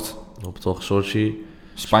 Optocht. Optocht Sochi.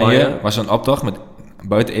 Spanje was een optocht met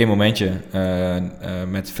buiten één momentje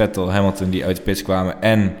met Vettel, Hamilton die uit de pits kwamen.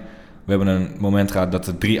 En we hebben een moment gehad dat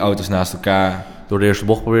er 3 auto's naast elkaar... Door de eerste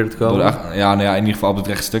bocht probeerden te komen. in ieder geval op het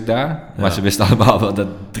rechte stuk daar. Maar ze wisten allemaal wel dat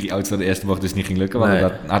 3 auto's naar de eerste bocht dus niet ging lukken. Want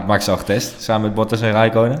dat had Max al getest, samen met Bottas en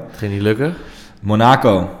Räikkönen. Het ging niet lukken.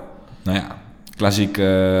 Monaco. Nou ja, klassiek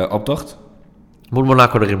optocht. Moet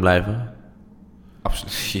Monaco erin blijven?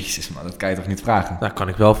 Absoluut. Jezus man, dat kan je toch niet vragen? Dat kan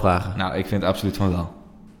ik wel vragen. Nou, ik vind absoluut van wel.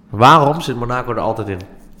 Waarom zit Monaco er altijd in?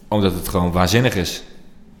 Omdat het gewoon waanzinnig is.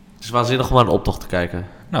 Het is waanzinnig om naar een optocht te kijken.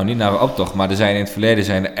 Nou, niet naar een optocht, maar in het verleden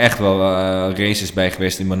zijn er echt wel races bij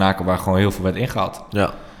geweest in Monaco waar gewoon heel veel werd ingehaald.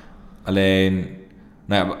 Ja. Alleen,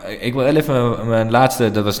 nou ja, ik wil even mijn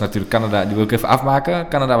laatste, dat was natuurlijk Canada, die wil ik even afmaken.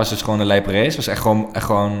 Canada was dus gewoon een lijpe race, was echt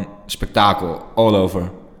gewoon spektakel, all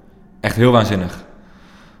over. Echt heel waanzinnig.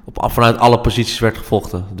 Vanuit alle posities werd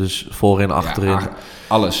gevochten. Dus voorin, achterin. Ja,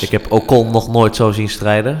 alles. Ik heb Ocon nog nooit zo zien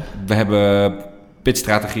strijden. We hebben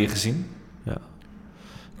pitstrategieën gezien. Ja.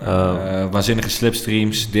 Waanzinnige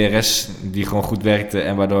slipstreams, DRS die gewoon goed werkte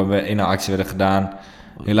en waardoor we in een actie werden gedaan.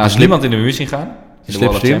 Helaas niemand in de muur zien gaan. In de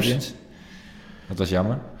World of Champions. Dat was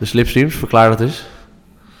jammer. De slipstreams, verklaar dat eens.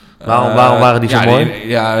 Waarom waren die zo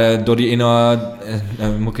mooi? Door die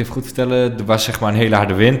moet ik even goed vertellen. Er was zeg maar een hele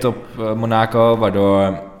harde wind op Monaco,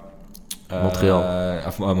 waardoor...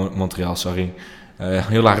 Montreal, sorry.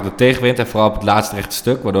 Heel harde tegenwind en vooral op het laatste rechte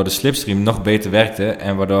stuk, waardoor de slipstream nog beter werkte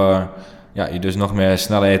en waardoor je dus nog meer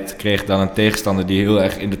snelheid kreeg dan een tegenstander die heel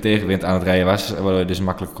erg in de tegenwind aan het rijden was, waardoor je dus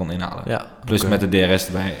makkelijk kon inhalen. Ja, plus met de DRS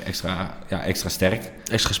erbij extra sterk.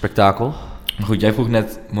 Extra spektakel. Maar goed, jij vroeg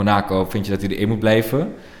net Monaco, vind je dat hij erin moet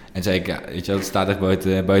blijven? En zei ik, weet je, dat staat echt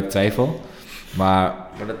buiten twijfel. Maar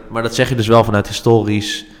dat zeg je dus wel vanuit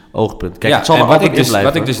historisch oogpunt. Kijk, ja, het zal er altijd in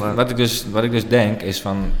blijven. Wat ik dus denk is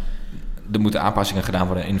van, er moeten aanpassingen gedaan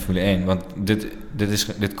worden in Formule 1. Want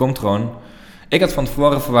dit komt gewoon... Ik had van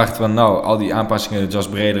tevoren verwacht van, al die aanpassingen, dus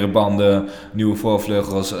bredere banden, nieuwe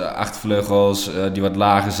voorvleugels, achtervleugels die wat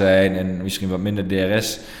lager zijn en misschien wat minder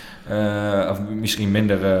DRS. Of misschien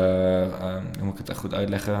minder, hoe moet ik het echt goed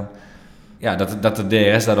uitleggen? Ja, dat de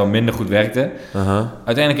DRS daardoor minder goed werkte.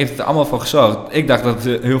 Uiteindelijk heeft het er allemaal voor gezorgd. Ik dacht dat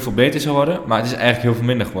het heel veel beter zou worden, maar het is eigenlijk heel veel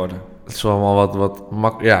minder geworden. Het is allemaal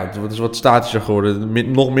het is wat statischer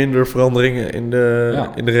geworden. Nog minder veranderingen in de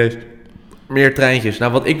race. Meer treintjes.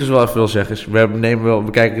 Nou, wat ik dus wel even wil zeggen is, we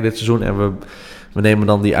kijken dit seizoen en we nemen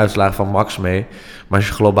dan die uitslagen van Max mee. Maar als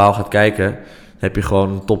je globaal gaat kijken, heb je gewoon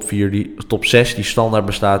een top 6 die standaard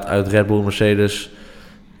bestaat uit Red Bull, Mercedes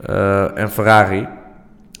en Ferrari.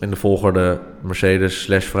 In de volgorde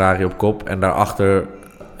Mercedes/Ferrari op kop. En daarachter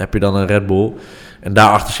heb je dan een Red Bull. En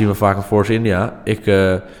daarachter zien we vaak een Force India.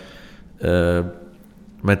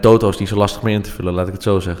 Mijn Toto's die zo lastig mee in te vullen, laat ik het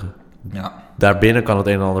zo zeggen. Ja. Daarbinnen kan het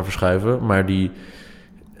een en ander verschuiven, maar het is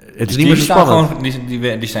niet Die meer zo spannend.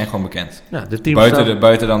 die zijn gewoon bekend. Ja, de teams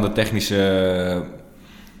Buiten dan de technische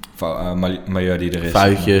milieu die er is.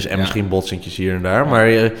 Fuitjes en misschien botsingjes hier en daar.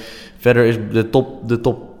 Maar verder is de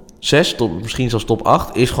top 6, misschien zelfs top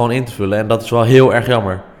 8, is gewoon in te vullen. En dat is wel heel erg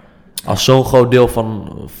jammer. Als zo'n groot deel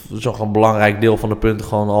zo'n belangrijk deel van de punten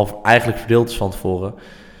gewoon al eigenlijk verdeeld is van tevoren,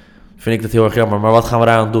 vind ik dat heel erg jammer. Maar wat gaan we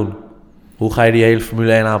daar aan doen? Hoe ga je die hele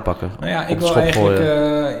Formule 1 aanpakken? Nou ja, ik wil eigenlijk...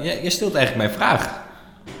 je stelt eigenlijk mijn vraag.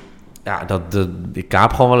 Ja, ik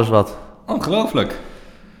kaap gewoon wel eens wat. Ongelooflijk.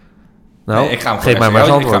 Nou, ik ga hem geef mij maar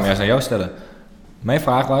eens antwoord. Ik ga hem juist aan jou stellen. Mijn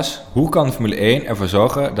vraag was, hoe kan Formule 1 ervoor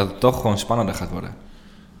zorgen dat het toch gewoon spannender gaat worden?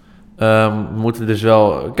 We moeten dus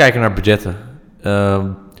wel kijken naar budgetten.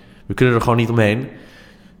 We kunnen er gewoon niet omheen.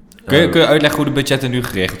 Kun je uitleggen hoe de budgetten nu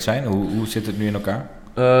geregeld zijn? Hoe zit het nu in elkaar?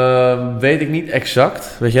 Weet ik niet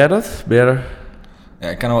exact. Weet jij dat? Ben jij er? Ja,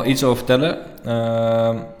 ik kan er wel iets over vertellen.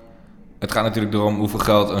 Het gaat natuurlijk erom hoeveel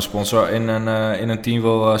geld een sponsor in een team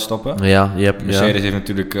wil stoppen. Ja, Mercedes heeft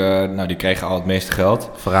natuurlijk, die krijgen al het meeste geld.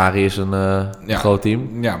 Ferrari is een groot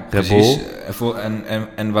team. Ja, precies.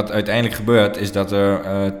 En wat uiteindelijk gebeurt is dat er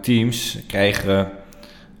teams krijgen,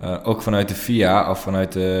 ook vanuit de FIA of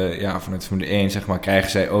vanuit de Formule 1, zeg maar,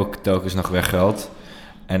 krijgen zij ook telkens nog weer geld.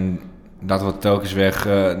 En dat wordt telkens weg.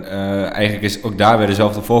 Eigenlijk is ook daar weer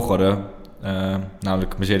dezelfde volgorde.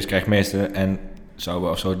 Namelijk Mercedes krijgt het meeste en Sauber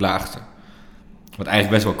of zo het laagste. Wat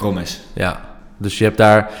eigenlijk best wel krom is. Ja. Dus je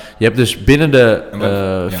hebt dus binnen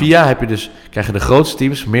de FIA krijgen de grootste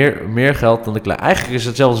teams meer geld dan de kleine. Eigenlijk is het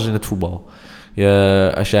hetzelfde als in het voetbal.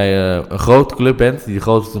 Als jij een grote club bent die de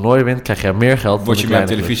grote toernooien wint, krijg je meer geld. Word je meer op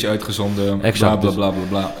televisie uitgezonden. Exact. Bla bla bla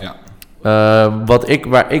bla bla. Ja. Wat ik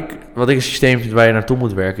een systeem vind waar je naartoe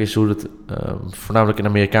moet werken, is hoe het voornamelijk in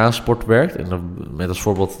Amerikaanse sport werkt. En dan met als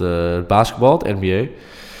voorbeeld het basketbal, het NBA.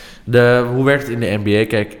 Hoe werkt het in de NBA?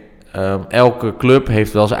 Kijk, elke club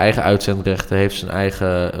heeft wel zijn eigen uitzendrechten, heeft zijn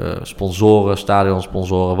eigen sponsoren,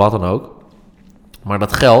 stadionsponsoren, wat dan ook. Maar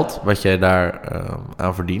dat geld wat jij daar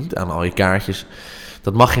aan verdient, aan al je kaartjes,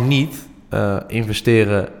 dat mag je niet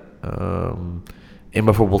investeren in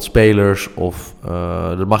bijvoorbeeld spelers of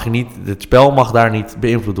het spel mag daar niet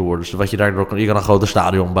beïnvloed worden. Dus wat je kan een groter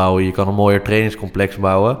stadion bouwen, je kan een mooier trainingscomplex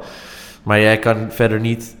bouwen, maar jij kan verder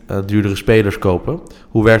niet duurdere spelers kopen.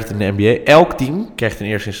 Hoe werkt het in de NBA? Elk team krijgt in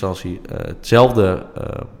eerste instantie hetzelfde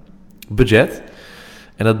budget.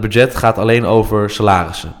 En dat budget gaat alleen over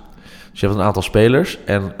salarissen. Dus je hebt een aantal spelers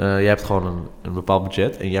en je hebt gewoon een bepaald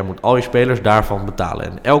budget. En jij moet al je spelers daarvan betalen.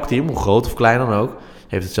 En elk team, hoe groot of klein dan ook,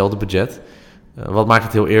 heeft hetzelfde budget. Wat maakt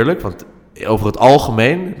het heel eerlijk? Want over het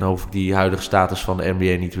algemeen, nou hoef ik die huidige status van de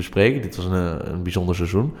NBA niet te bespreken. Dit was een bijzonder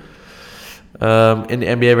seizoen. In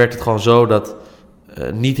de NBA werkt het gewoon zo dat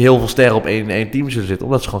niet heel veel sterren op één team zullen zitten,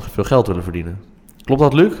 omdat ze gewoon veel geld willen verdienen. Klopt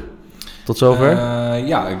dat, Luc? Tot zover?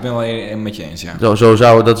 Ja, ik ben wel met je eens, ja.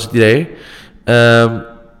 Dat is het idee.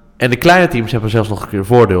 En de kleine teams hebben zelfs nog een keer een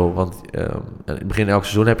voordeel. Want in het begin elk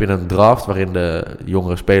seizoen heb je een draft waarin de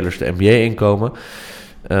jongere spelers de NBA inkomen.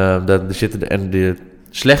 De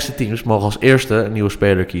slechtste teams mogen als eerste een nieuwe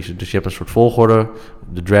speler kiezen. Dus je hebt een soort volgorde,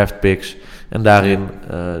 de draft picks. En daarin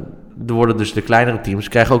worden dus de kleinere teams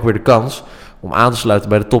krijgen ook weer de kans om aan te sluiten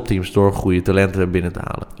bij de topteams door goede talenten binnen te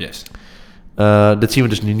halen. Yes. Dat zien we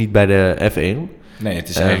dus nu niet bij de F1. Nee, het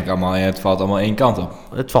is eigenlijk het valt allemaal één kant op.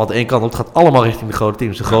 Het valt één kant op. Het gaat allemaal richting de grote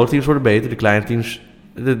teams. De grote teams worden beter, de kleine teams...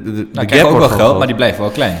 De krijgen ook wel geld, maar die blijven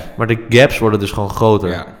wel klein. Maar de gaps worden dus gewoon groter.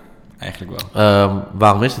 Ja, eigenlijk wel.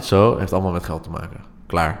 Waarom is het zo? Heeft allemaal met geld te maken.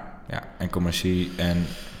 Klaar. Ja, en commercie en...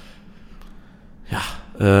 Ja,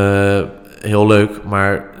 heel leuk,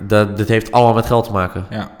 maar dit heeft allemaal met geld te maken.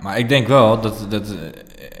 Ja, maar ik denk wel dat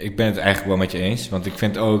ik ben het eigenlijk wel met je eens. Want ik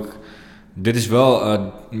vind ook... Dit is wel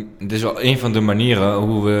een van de manieren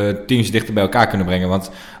hoe we teams dichter bij elkaar kunnen brengen.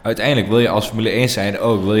 Want uiteindelijk wil je als Formule 1 zijn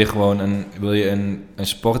ook... Wil je gewoon een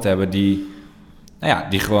sport hebben die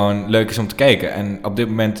gewoon leuk is om te kijken. En op dit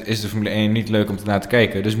moment is de Formule 1 niet leuk om naar te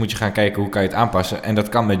kijken. Dus moet je gaan kijken hoe kan je het aanpassen. En dat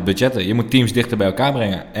kan met budgetten. Je moet teams dichter bij elkaar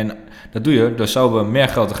brengen. En dat doe je door Sauber meer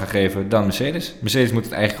geld te gaan geven dan Mercedes. Mercedes moet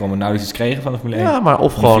het eigenlijk gewoon nauwelijks iets krijgen van de Formule 1. Ja, maar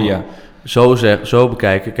of gewoon zo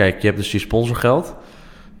bekijken. Kijk, je hebt dus je sponsorgeld.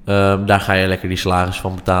 Daar ga je lekker die salaris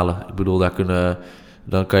van betalen. Ik bedoel, daar kunnen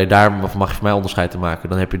Dan kan je daar, mag je voor mij onderscheid te maken.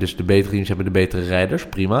 Dan heb je dus de betere teams, hebben de betere rijders,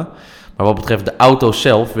 prima. Maar wat betreft de auto's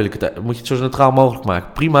zelf, moet je het zo neutraal mogelijk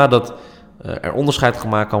maken. Prima dat er onderscheid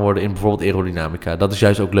gemaakt kan worden in bijvoorbeeld aerodynamica. Dat is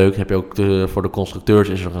juist ook leuk. Heb je ook voor de constructeurs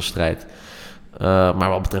is er een strijd. Maar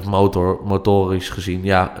wat betreft motorisch gezien,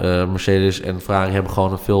 Mercedes en Ferrari hebben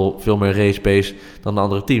gewoon een veel meer race pace dan de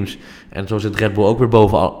andere teams. En zo zit Red Bull ook weer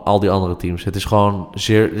boven al die andere teams. Het is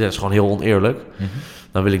gewoon heel oneerlijk. Mm-hmm.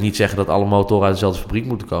 Dan wil ik niet zeggen dat alle motoren uit dezelfde fabriek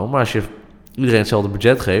moeten komen. Maar als je iedereen hetzelfde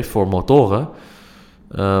budget geeft voor motoren,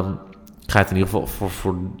 ga je het in ieder geval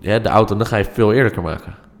voor de auto, dan ga je het veel eerlijker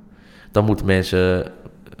maken. Dan moeten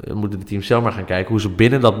de teams zelf maar gaan kijken hoe ze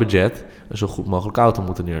binnen dat budget een zo goed mogelijk auto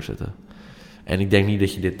moeten neerzetten. En ik denk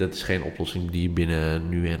niet dat is geen oplossing die je binnen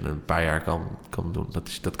nu en een paar jaar kan doen.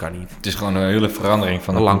 Dat kan niet. Het is gewoon een hele verandering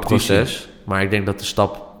van een lang proces. Maar ik denk dat de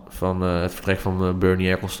stap van het vertrek van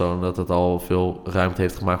Bernie Ecclestone, dat het al veel ruimte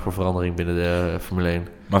heeft gemaakt voor verandering binnen de Formule 1.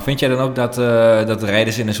 Maar vind jij dan ook dat de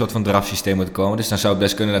rijders in een soort van drafsysteem moeten komen? Dus dan zou het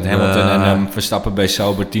best kunnen dat Hamilton en Verstappen bij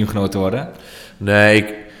Sauber teamgenoten worden?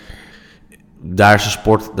 Nee, daar is de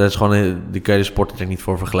sport, die kan je de sport er niet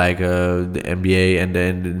voor vergelijken. De NBA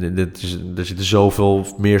er zitten zoveel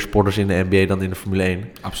meer sporters in de NBA dan in de Formule 1.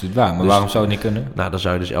 Absoluut waar, maar waarom zou het niet kunnen? Nou, dan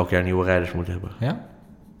zou je dus elk jaar nieuwe rijders moeten hebben. Ja?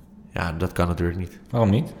 Ja, dat kan natuurlijk niet. Waarom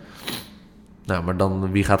niet? Nou, maar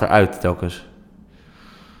dan, wie gaat eruit telkens?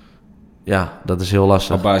 Ja, dat is heel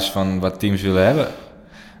lastig. Op basis van wat teams willen hebben.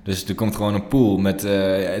 Dus er komt gewoon een pool met,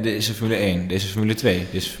 dit is een Formule 1, dit is een Formule 2, dit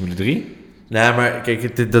is een Formule 3. Nee, maar kijk,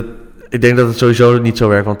 ik denk dat het sowieso niet zo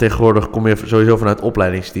werkt. Want tegenwoordig kom je sowieso vanuit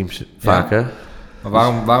opleidingsteams vaak, hè?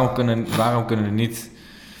 Maar waarom kunnen er niet...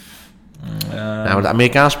 Nou, het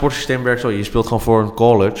Amerikaanse sportsysteem werkt zo. Je speelt gewoon voor een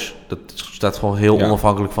college. Dat staat gewoon heel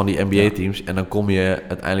onafhankelijk van die NBA-teams. En dan kom je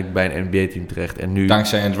uiteindelijk bij een NBA-team terecht. En nu...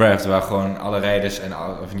 Dankzij een draft waar gewoon alle rijders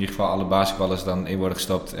of in ieder geval alle basketballers dan in worden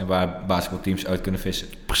gestopt. En waar basketbalteams uit kunnen vissen.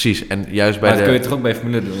 Precies. En juist bij maar dat kun je toch ook bij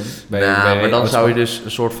Formule doen? Maar dan zou je dus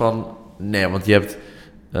een soort van... Nee, want je hebt...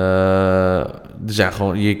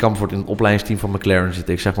 je kan bijvoorbeeld in het opleidingsteam van McLaren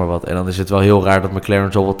zitten, ik zeg maar wat. En dan is het wel heel raar dat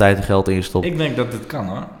McLaren zoveel tijd en geld in stopt. Ik denk dat het kan,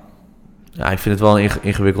 hoor. Ja, ik vind het wel een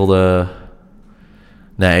ingewikkelde...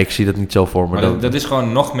 Nee, ik zie dat niet zo voor me. Maar dat is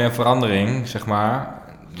gewoon nog meer verandering, zeg maar.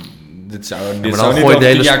 Dit zou niet over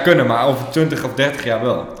 10 jaar kunnen, maar over 20 of 30 jaar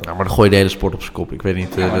wel. Nou, maar dan gooi je de hele sport op zijn kop. Ik weet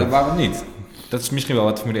niet... waarom niet? Dat is misschien wel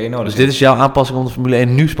wat Formule 1 nodig is. Dus dit is jouw aanpassing om de Formule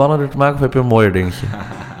 1 nu spannender te maken, of heb je een mooier dingetje?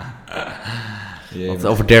 Want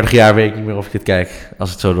over 30 jaar weet ik niet meer of ik dit kijk,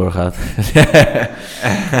 als het zo doorgaat.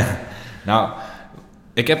 Nou,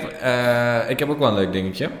 ik heb ook wel een leuk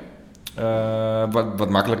dingetje. Wat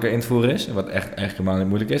makkelijker in te voeren is. Wat eigenlijk helemaal niet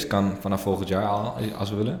moeilijk is. Kan vanaf volgend jaar al, als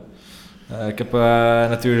we willen. Ik heb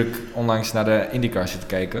natuurlijk onlangs naar de IndyCar zitten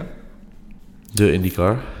kijken. De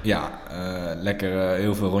IndyCar? Ja, lekker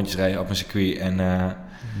heel veel rondjes rijden op een circuit. En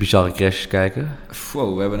bizarre crashes kijken.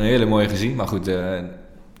 Wow, we hebben een hele mooie gezien. Maar goed,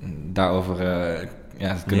 daarover...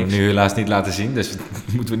 dat kunnen we nu helaas niet laten zien. Dus daar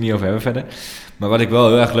moeten we het niet over hebben verder. Maar wat ik wel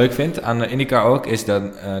heel erg leuk vind aan de IndyCar ook... is dat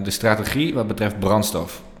de strategie wat betreft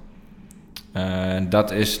brandstof.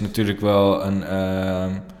 Dat is natuurlijk wel een...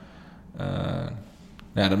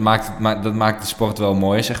 dat maakt de sport wel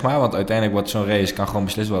mooi, zeg maar. Want uiteindelijk wordt zo'n race kan gewoon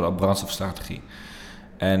beslist worden op brandstofstrategie.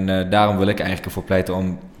 En daarom wil ik eigenlijk ervoor pleiten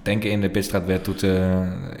om tanken in de pitstraatwet toe te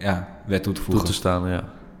voegen. Toe te staan, ja.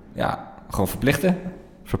 Ja, gewoon verplichten.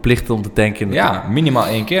 Verplichten om te tanken in de... Ja, minimaal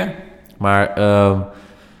 1 keer. Maar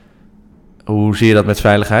hoe zie je dat met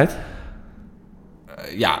veiligheid?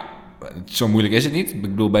 Zo moeilijk is het niet. Ik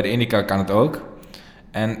bedoel, bij de IndyCar kan het ook.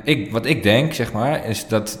 En wat ik denk, zeg maar, is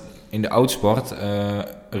dat in de autosport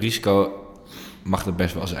risico mag er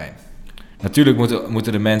best wel zijn. Natuurlijk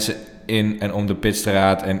moeten de mensen in en om de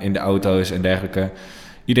pitstraat en in de auto's en dergelijke.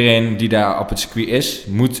 Iedereen die daar op het circuit is,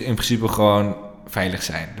 moet in principe gewoon veilig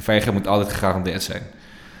zijn. De veiligheid moet altijd gegarandeerd zijn.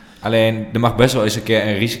 Alleen, er mag best wel eens een keer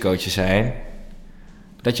een risicootje zijn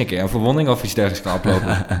dat je een keer een verwonding of iets dergelijks kan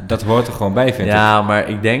oplopen. Dat hoort er gewoon bij, vind ik. Ja, maar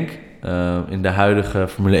ik denk in de huidige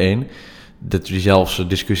Formule 1 dat je zelfs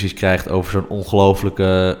discussies krijgt over zo'n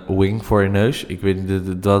ongelofelijke wing voor je neus. Ik weet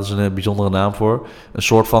niet, dat is een bijzondere naam voor. Een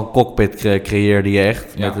soort van cockpit creëerde je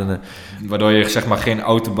echt. Ja, met waardoor je zeg maar geen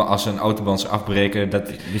als een autoband zou afbreken, en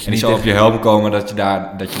die zou op je helm komen, dat je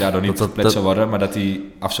daardoor niet geplet zou worden, maar dat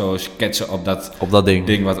die af zou ketsen op dat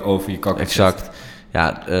ding wat over je cockpit exact zit.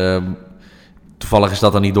 Ja, toevallig is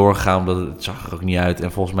dat dan niet doorgegaan, omdat het zag er ook niet uit.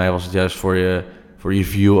 En volgens mij was het juist voor je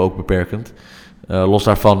view ook beperkend. Los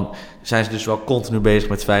daarvan zijn ze dus wel continu bezig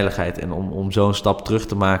met veiligheid. En om zo'n stap terug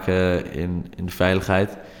te maken in de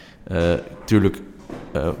veiligheid. Tuurlijk,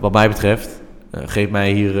 wat mij betreft, geef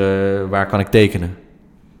mij hier waar kan ik tekenen.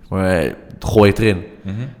 Maar gooi het erin.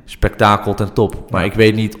 Mhm. Spektakel ten top. Maar Ja. ik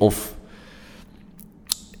weet niet of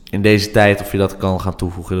in deze tijd of je dat kan gaan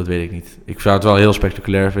toevoegen, dat weet ik niet. Ik zou het wel heel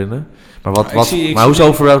spectaculair vinden. Maar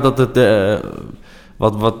hoezo voor dat het...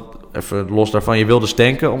 even los daarvan, je wilde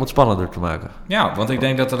stanken om het spannender te maken. Ja, want ik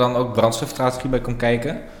denk dat er dan ook brandstofstrategie bij komt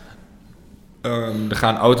kijken. Er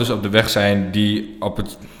gaan auto's op de weg zijn die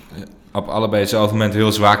op allebei hetzelfde moment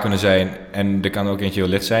heel zwaar kunnen zijn. En er kan ook eentje heel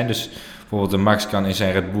licht zijn. Dus bijvoorbeeld de Max kan in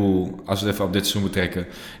zijn Red Bull, als we het even op dit seizoen betrekken,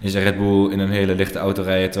 in zijn Red Bull in een hele lichte auto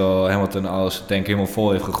rijden, terwijl Hamilton al zijn tank helemaal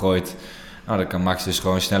vol heeft gegooid. Nou, dan kan Max dus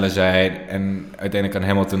gewoon sneller zijn en uiteindelijk kan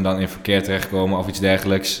Hamilton dan in verkeer terechtkomen of iets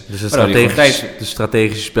dergelijks. Dus het Waardoor hij gewoon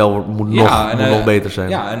strategische spel moet Ja, nog beter zijn.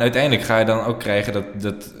 Ja, en uiteindelijk ga je dan ook krijgen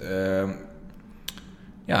dat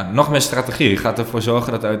nog meer strategie gaat ervoor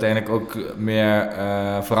zorgen dat er uiteindelijk ook meer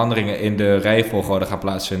veranderingen in de rijvolgorde gaan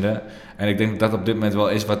plaatsvinden. En ik denk dat dat op dit moment wel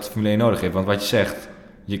is wat Formule 1 nodig heeft. Want wat je zegt,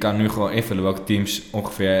 je kan nu gewoon invullen welke teams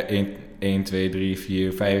ongeveer 1, 2, 3,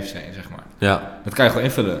 4, 5 zijn, zeg maar. Ja. Dat kan je gewoon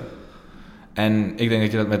invullen. En ik denk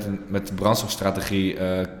dat je dat met de brandstofstrategie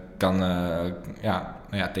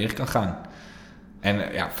tegen kan gaan. En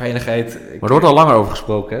veiligheid... Maar er wordt al langer over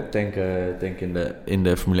gesproken, hè? Tank in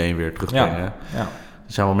de Formule 1 weer terugbrengen. Ja.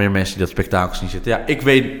 Er zijn wel meer mensen die dat spektakel zien zitten. Ja, ik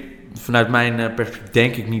weet, vanuit mijn perspectief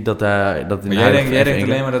denk ik niet dat in Maar de jij denkt F1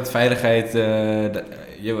 alleen maar dat veiligheid...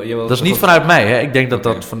 dat is niet vanuit mij, hè? Ik denk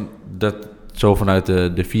dat zo vanuit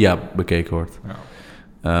de FIA bekeken wordt.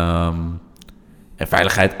 Ja. En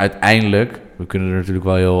veiligheid uiteindelijk, we kunnen er natuurlijk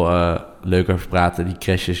wel heel leuk over praten. Die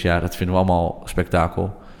crashes, ja, dat vinden we allemaal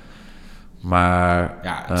spektakel. Maar...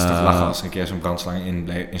 Ja, het is toch lachen als er een keer zo'n brandslang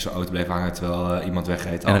in zo'n auto blijft hangen terwijl iemand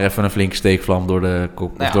wegrijdt. En er even een flinke steekvlam door de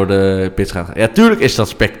kop of door de pits gaat. Ja, tuurlijk is dat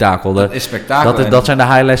spektakel. Dat is spektakel. Dat zijn de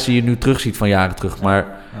highlights die je nu terugziet van jaren terug. Ja. Maar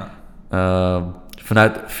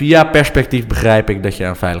vanuit via perspectief begrijp ik dat je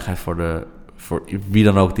aan veiligheid voor wie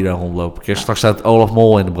dan ook die daar rondloopt. Kijk, straks staat Olaf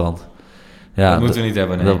Mol in de brand. Ja, dat moeten we niet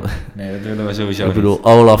hebben, nee. Nee, dat willen we sowieso niet. Ik bedoel,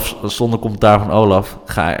 Olaf, zonder commentaar van Olaf,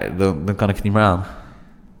 dan kan ik het niet meer aan.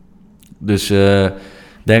 Dus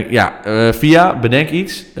via, bedenk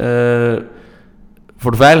iets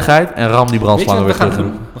voor de veiligheid en ram die brandslangen weer terug.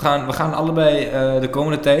 We gaan allebei de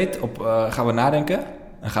komende tijd gaan we nadenken.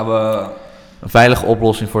 En gaan we... Een veilige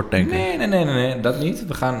oplossing voor het tanken. Nee, dat niet.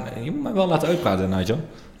 Je moet mij wel laten uitpraten, Nigel.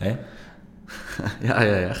 Hey.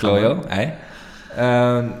 Ja. Klojo, hey.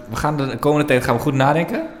 We gaan de komende tijd goed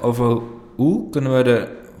nadenken over hoe kunnen we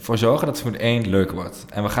ervoor zorgen dat Formule 1 leuker wordt.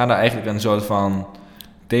 En we gaan daar eigenlijk een soort van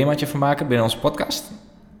themaatje van maken binnen onze podcast.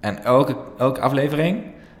 En elke aflevering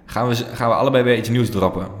gaan we allebei weer iets nieuws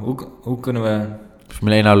droppen. Hoe kunnen we...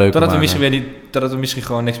 Formule 1 nou leuk maken? Totdat we misschien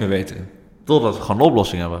gewoon niks meer weten. Totdat we gewoon een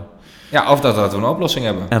oplossing hebben. Ja, of dat we een oplossing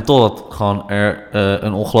hebben. En totdat gewoon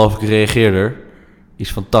een ongelooflijke reageerder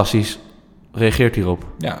iets fantastisch reageert hierop.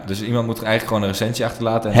 Ja, dus iemand moet eigenlijk gewoon een recensie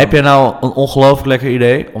achterlaten. Heb jij nou een ongelooflijk lekker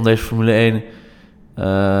idee om deze Formule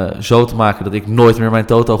 1 zo te maken dat ik nooit meer mijn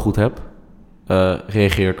Toto goed heb?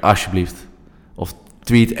 Reageer alsjeblieft. Of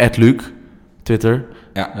tweet @Luc, Twitter.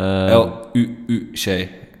 Ja, LUUC.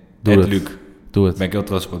 Doe het. Luc. Doe het. Ben ik heel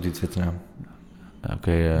trots op die Twitternaam.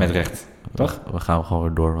 Oké. Met recht. Toch? We gaan gewoon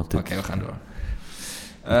weer door. Oké, we gaan door.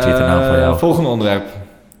 Twitternaam van jou. Volgende onderwerp.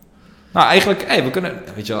 Nou, eigenlijk, we kunnen...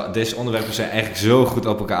 Weet je wel, deze onderwerpen zijn eigenlijk zo goed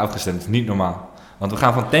op elkaar afgestemd. Niet normaal. Want we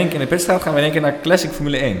gaan van tank in de pitstraat gaan we in één keer naar Classic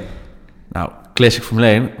Formule 1. Nou, Classic Formule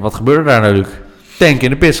 1. Wat gebeurde daar nou, Luc? Tank in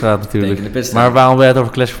de pitstraat natuurlijk. Tank in de pitstraat. Maar waarom wil je het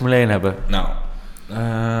over Classic Formule 1 hebben? Nou,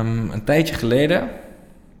 een tijdje geleden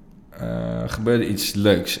gebeurde iets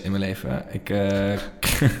leuks in mijn leven.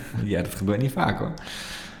 Ja, dat gebeurt niet vaak hoor.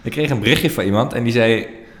 Ik kreeg een berichtje van iemand en die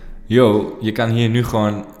zei... Yo, je kan hier nu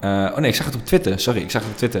gewoon... ik zag het op Twitter. Sorry, ik zag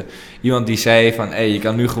het op Twitter. Iemand die zei van... je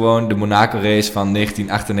kan nu gewoon de Monaco race van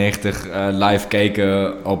 1998 live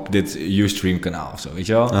kijken op dit Ustream kanaal of zo, weet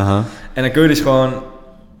je wel? Uh-huh. En dan kun je dus gewoon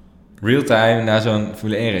real-time naar zo'n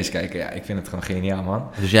Formule 1 race kijken. Ja, ik vind het gewoon geniaal, man.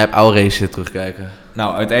 Dus jij hebt oude races zitten terugkijken?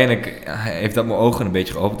 Nou, uiteindelijk heeft dat mijn ogen een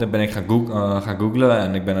beetje geopend. Dan ben ik gaan googlen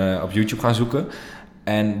en ik ben op YouTube gaan zoeken.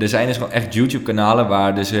 En er zijn dus gewoon echt YouTube-kanalen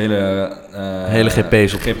waar dus hele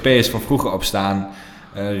GP's van vroeger op staan.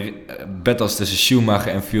 Battles tussen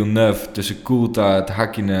Schumacher en Villeneuve, tussen Coulthard,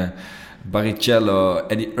 Hakkinen, Barrichello,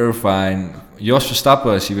 Eddie Irvine, Jos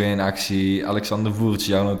Verstappen zie je weer in actie, Alexander Wurz,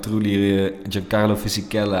 Jarno Trulli, Giancarlo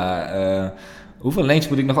Fisichella. Hoeveel lanes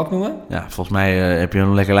moet ik nog opnoemen? Ja, volgens mij heb je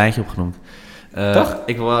een lekker lijntje opgenoemd. Toch?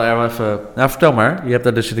 Ik wil er wel even... Nou, vertel maar. Je hebt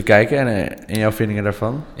daar dus zitten kijken en jouw vindingen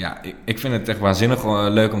daarvan? Ja, ik vind het echt waanzinnig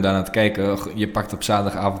leuk om daarnaar te kijken. Je pakt op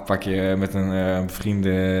zaterdagavond met een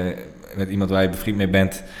met iemand waar je bevriend mee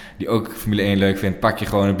bent, die ook Formule 1 leuk vindt, pak je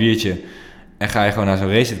gewoon een biertje En ga je gewoon naar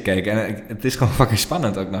zo'n race kijken. En het is gewoon fucking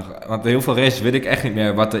spannend ook nog. Want heel veel races weet ik echt niet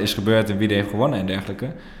meer wat er is gebeurd en wie er heeft gewonnen en dergelijke.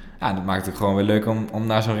 Ja, dat maakt het gewoon weer leuk om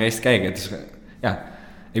naar zo'n race te kijken. Het is, ja,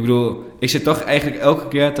 ik bedoel, ik zit toch eigenlijk elke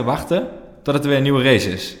keer te wachten tot het weer een nieuwe race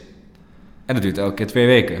is. En dat duurt elke keer 2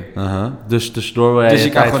 weken. Dus tussendoor wil je Dus je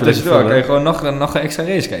kan gewoon tussendoor kan je gewoon nog een extra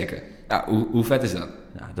race kijken. Ja, hoe vet is dat?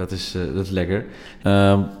 Ja, dat is lekker.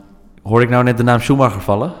 Hoorde ik nou net de naam Schumacher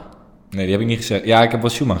vallen? Nee, die heb ik niet gezegd. Ja, ik heb wel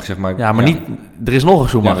Schumacher gezegd, maar... Ja, maar niet... Er is nog een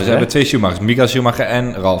Schumacher, we hebben 2 Schumachers. Michael Schumacher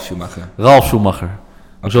en Ralf Schumacher. Ralf Schumacher.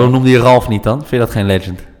 Okay. Zo noemde je Ralf niet dan? Vind je dat geen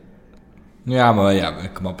legend? Ja, maar ja,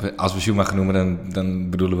 kom op. Als we Schumacher noemen, dan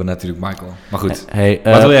bedoelen we natuurlijk Michael. Maar goed.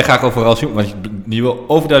 Wat wil jij graag over Ralf Schumacher? Want je wil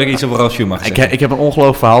overduidelijk iets over Ralf Schumacher zeggen. Ik heb een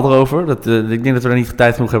ongelooflijk verhaal erover. Ik denk dat we er niet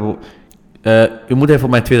tijd genoeg hebben. U moet even op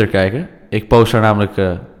mijn Twitter kijken. Ik post daar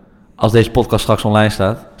namelijk... als deze podcast straks online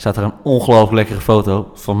staat er een ongelooflijk lekkere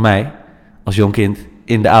foto van mij... als jong kind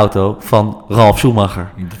in de auto van Ralf Schumacher.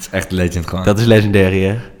 Dat is echt legend gewoon. Dat is legendary,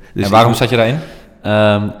 hè? Dus en waarom zat je daarin?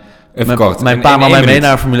 Even kort. Mijn pa nam mij mee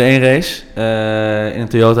naar een Formule 1 race in een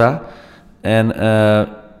Toyota. En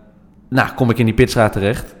kom ik in die pitstraat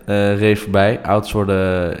terecht. Race voorbij, auto's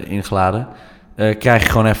worden ingeladen. Krijg je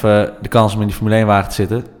gewoon even de kans om in die Formule 1 wagen te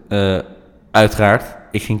zitten. Uiteraard,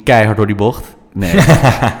 ik ging keihard door die bocht. Nee,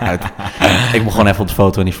 ik mocht gewoon even op de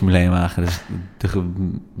foto in die Formule 1 wagen. Dus de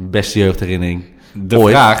beste jeugdherinnering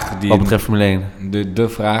ooit, vraag die wat betreft Formule 1. De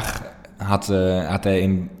vraag, had hij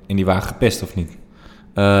in die wagen gepist of niet?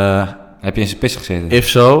 Heb je in zijn pis gezeten? If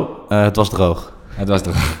so, het was droog. Het was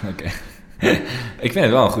droog, oké. Ik vind het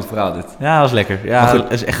wel een goed verhaal dit. Ja, dat was lekker. Ja,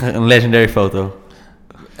 het is echt een legendary foto.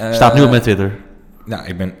 Staat nu op mijn Twitter.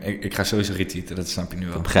 Nou, ik ga sowieso retweeten, dat snap je nu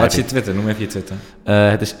wel. Wat is je Twitter? Noem even je Twitter.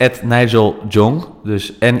 Het is @NigelJong,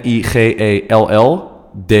 dus NIGELLD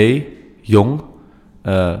Jong.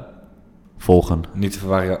 Volgen. Niet te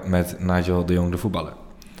verwarren met Nigel de Jong, de voetballer.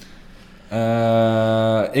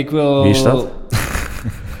 Ik wil... Wie is dat?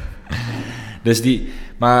 Dus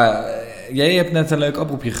maar jij hebt net een leuk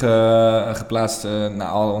oproepje geplaatst naar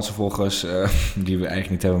al onze volgers, die we eigenlijk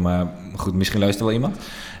niet hebben, maar goed, misschien luistert wel iemand.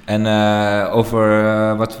 En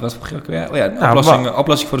over, wat vroeg je ook weer? Oh ja,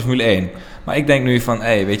 oplossing voor de Formule 1. Maar ik denk nu van,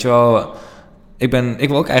 weet je wel, ik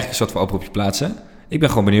wil ook eigenlijk een soort van oproepje plaatsen. Ik ben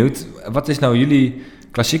gewoon benieuwd, wat is nou jullie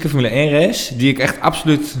klassieke Formule 1 race die ik echt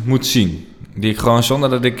absoluut moet zien? Die ik gewoon, zonder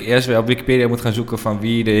dat ik eerst weer op Wikipedia moet gaan zoeken van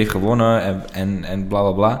wie er heeft gewonnen en bla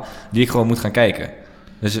bla bla, die ik gewoon moet gaan kijken.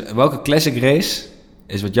 Dus welke classic race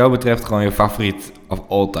is wat jou betreft gewoon je favoriet of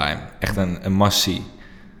all time? Echt een must-see.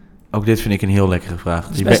 Ook dit vind ik een heel lekkere vraag.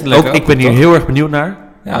 Ik ben hier heel erg benieuwd naar.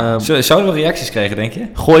 Ja, zouden we reacties krijgen, denk je?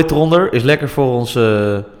 Gooi het eronder. Is lekker voor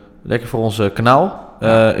ons kanaal.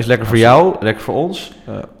 Is lekker voor jou. Lekker voor ons.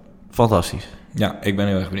 Fantastisch. Ja, ik ben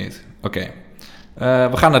heel erg benieuwd. Oké.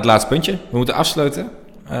 We gaan naar het laatste puntje. We moeten afsluiten.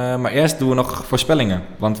 Maar eerst doen we nog voorspellingen.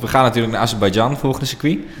 Want we gaan natuurlijk naar Azerbeidzjan, volgende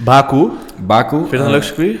circuit. Baku. Vind je dat een leuk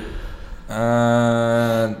circuit?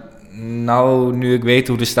 Nou, nu ik weet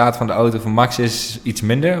hoe de staat van de auto van Max is, iets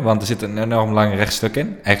minder. Want er zit een enorm lang rechtstuk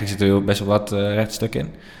in. Eigenlijk zit er best wel wat rechtstuk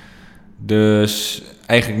in. Dus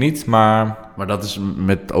eigenlijk niet, maar... Maar dat is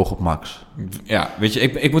met oog op Max. Ja, weet je,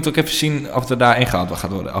 ik moet ook even zien of er daar ingehaald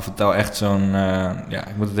gaat worden. Of het nou echt zo'n...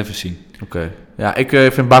 ik moet het even zien. Oké. Ja, ik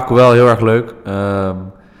vind Baku wel heel erg leuk.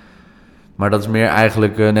 Maar dat is meer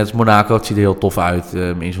eigenlijk, net als Monaco, het ziet er heel tof uit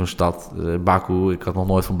in zo'n stad. Baku, ik had nog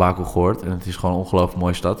nooit van Baku gehoord. En het is gewoon een ongelooflijk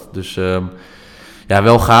mooie stad. Dus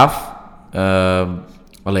wel gaaf.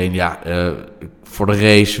 Alleen voor de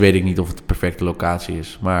race weet ik niet of het de perfecte locatie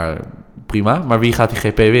is. Maar prima. Maar wie gaat die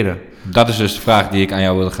GP winnen? Dat is dus de vraag die ik aan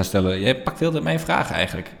jou wilde gaan stellen. Jij pakt heel de mijn vragen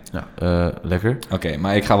eigenlijk. Ja, lekker. Oké,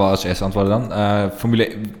 maar ik ga wel als eerste antwoorden dan.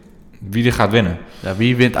 Formule, wie er gaat winnen? Ja,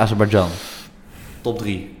 wie wint Azerbeidzjan? Top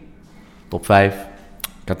 3. Top 5.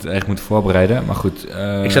 Ik had het echt moeten voorbereiden, maar goed.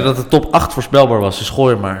 Ik zei dat de top 8 voorspelbaar was, dus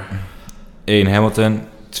gooi hem maar. 1 Hamilton,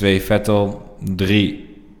 2 Vettel,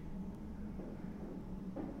 3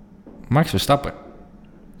 Max Verstappen.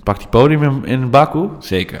 Pakt die podium in Baku?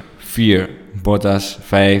 Zeker. 4 Bottas,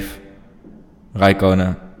 5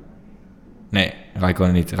 Räikkönen. Nee,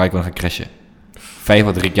 Räikkönen niet. Räikkönen gaat crashen. 5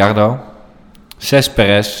 had Ricciardo. 6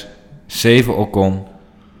 Perez. 7 Ocon.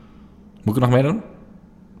 Moet ik er nog meedoen?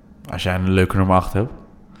 Als jij een leuke nummer 8 hebt.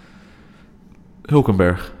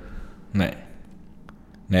 Hulkenberg. Nee,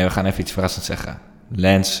 we gaan even iets verrassends zeggen.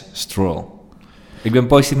 Lance Stroll. Ik ben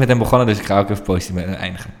positief met hem begonnen, dus ik ga ook even positief met hem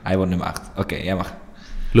eindigen. Hij wordt nummer 8. Oké, jij mag.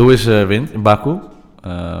 Lewis wint in Baku.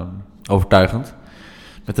 Overtuigend.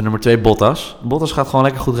 Met de nummer 2 Bottas. Bottas gaat gewoon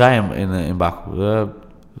lekker goed rijden in Baku.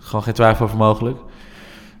 Gewoon geen twijfel over mogelijk.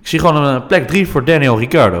 Ik zie gewoon een plek 3 voor Daniel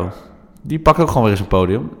Ricciardo. Die pakt ook gewoon weer eens een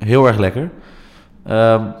podium. Heel erg lekker.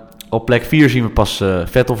 Op plek 4 zien we pas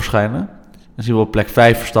Vettel verschijnen. Dan zien we op plek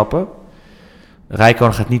 5 Verstappen.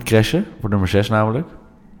 Räikkönen gaat niet crashen, voor nummer 6 namelijk.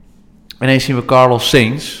 En ineens zien we Carlos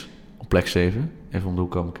Sainz op plek 7. Even om de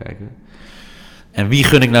hoek komen kijken. En wie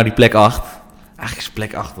gun ik nou die plek 8? Eigenlijk is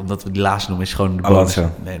plek 8, omdat we die laatste noemen, is gewoon de bonus.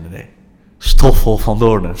 Alonso. Nee. Stoffel van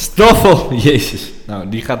Doornen. Stoffel! Jezus. Nou,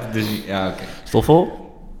 die gaat het dus niet... Ja, oké. Stoffel,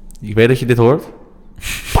 ik weet dat je dit hoort.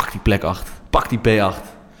 Pak die plek 8. Pak die P8.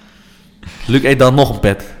 Luc eet dan nog een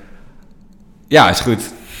pet. Ja, is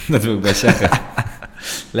goed. Dat wil ik best zeggen.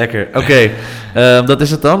 Lekker. Oké, dat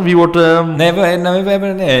is het dan. Wie wordt... Nee,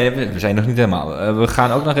 we zijn nog niet helemaal. We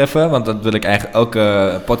gaan ook nog even, want dat wil ik eigenlijk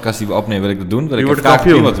elke podcast die we opnemen, wil ik dat doen. Wil Wie ik wordt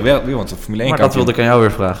vragen kampioen? wie wordt de Formule 1 Maar kampioen? dat wilde ik aan jou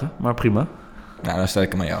weer vragen. Maar prima. Nou, dan stel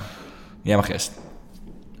ik hem aan jou. Jij mag eerst.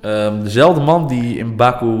 Dezelfde man die in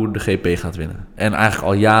Baku de GP gaat winnen. En eigenlijk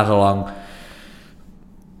al jarenlang,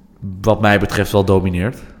 wat mij betreft, wel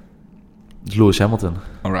domineert. Dat is Lewis Hamilton.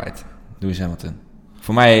 Alright, Lewis Hamilton.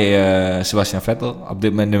 Voor mij Sebastian Vettel, op dit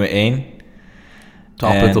moment nummer 1.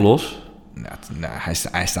 12 punten los. Nou,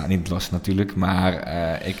 hij staat niet los natuurlijk, maar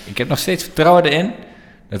ik heb nog steeds vertrouwen erin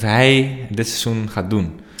dat hij dit seizoen gaat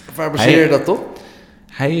doen. Waar baseer je dat op?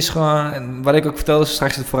 Hij is gewoon, wat ik ook vertelde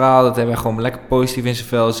straks het verhaal, dat hij gewoon lekker positief in zijn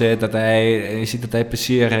vel zit, dat je ziet dat hij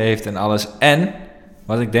plezier heeft en alles. En,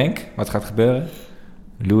 wat ik denk, wat gaat gebeuren,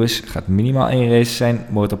 Lewis gaat minimaal 1 race zijn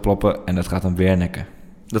motor ploppen en dat gaat hem weer nekken.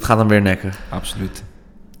 Dat gaat hem weer nekken. Absoluut.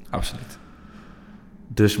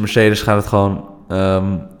 Dus Mercedes gaat het gewoon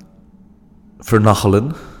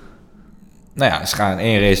vernachelen. Nou ja, ze gaan in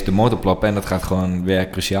 1 race de motor ploppen en dat gaat gewoon weer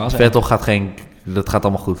cruciaal zijn. Vettel gaat dat gaat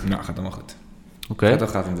allemaal goed. Nou, gaat allemaal goed. Oké. Vettel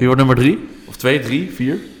gaat hem Wie wordt nummer 3? Of 2, 3,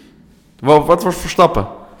 4? Wat wordt Verstappen?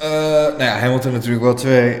 Nou ja, Hamilton natuurlijk wel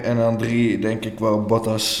 2 en dan 3 denk ik wel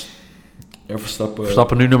Bottas. En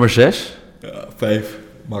Verstappen nu nummer 6. Ja, 5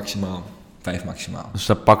 maximaal. 5 maximaal. Dus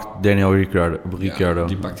dan pakt Daniel Ricciardo. Ja,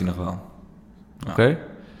 die pakt hij nog wel. Ja. Oké.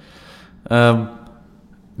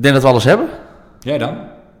 Ik denk dat we alles hebben. Jij dan?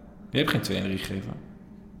 Je hebt geen 2 en 3 gegeven.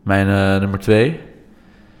 Mijn nummer 2.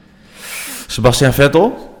 Sebastian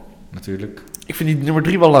Vettel. Natuurlijk. Ik vind die nummer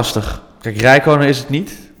 3 wel lastig. Kijk, Räikkönen is het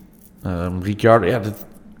niet. Ricciardo, ja,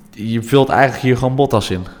 je vult eigenlijk hier gewoon Bottas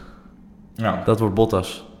in. Ja. Dat wordt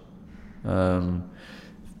Bottas.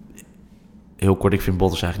 Heel kort, ik vind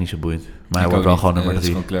Bottas eigenlijk niet zo boeiend. Maar hij wordt wel gewoon nummer 3. Het is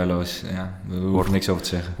gewoon kleurloos. Ja, we hoeven niks over te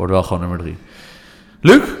zeggen. Wordt wel gewoon nummer 3.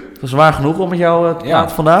 Luc, het was waar genoeg om met jou te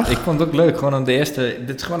praten vandaag. Ik vond het ook leuk. Gewoon dit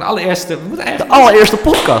is gewoon de allereerste... We moeten eigenlijk... De allereerste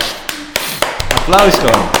podcast. Applaus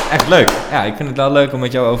gewoon. Echt leuk. Ja, ik vind het wel leuk om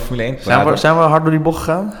met jou over Formule 1 te praten. Zijn we hard door die bocht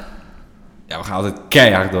gegaan? Ja, we gaan altijd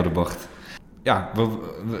keihard door de bocht. Ja,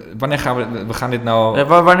 wanneer gaan we gaan dit nou...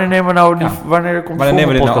 Wanneer nemen we nou... Wanneer komt wanneer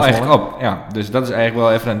nemen we dit nou podcast eigenlijk op? Ja, dus dat is eigenlijk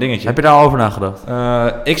wel even een dingetje. Heb je daar al over nagedacht?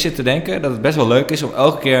 Ik zit te denken dat het best wel leuk is om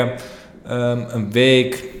elke keer een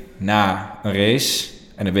week na een race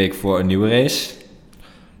en een week voor een nieuwe race...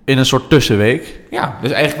 In een soort tussenweek. Ja,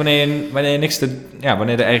 dus eigenlijk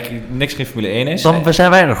wanneer er eigenlijk niks geen Formule 1 is... Dan zijn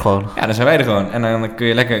wij er gewoon. Ja, dan zijn wij er gewoon. En dan kun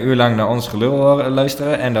je lekker een uur lang naar ons gelul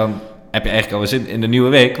luisteren en dan... heb je eigenlijk alweer zin in de nieuwe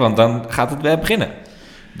week, want dan gaat het weer beginnen.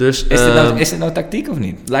 Dus, is dit nou tactiek of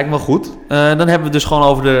niet? Lijkt me goed. Dan hebben we het dus gewoon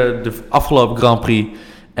over de afgelopen Grand Prix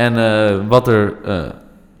en wat er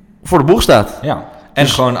voor de boeg staat. Ja, en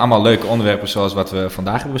dus, gewoon allemaal leuke onderwerpen zoals wat we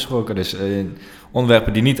vandaag hebben besproken. Dus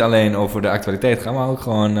onderwerpen die niet alleen over de actualiteit gaan, maar ook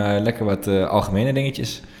gewoon lekker wat algemene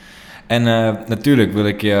dingetjes. En natuurlijk wil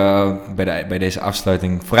ik je bij deze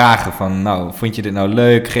afsluiting vragen van... nou, vond je dit nou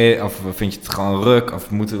leuk? Of vind je het gewoon ruk? Of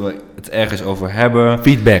moeten we het ergens over hebben?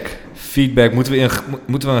 Feedback.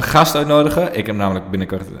 Moeten we een gast uitnodigen? Ik heb namelijk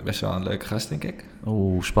binnenkort best wel een leuke gast, denk ik.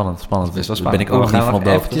 Oeh, spannend. Best wel spannend. Daar ben ik ook niet van op de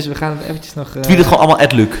hoogte. We gaan het eventjes nog... Tweet het gewoon allemaal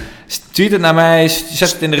 @Luc. Tweet het naar mij.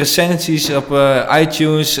 Zet het in de recensies op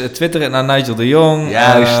iTunes. Twitter het naar Nigel de Jong.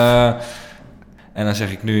 Juist. En dan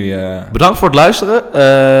zeg ik nu... Bedankt voor het luisteren.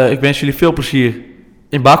 Ik wens jullie veel plezier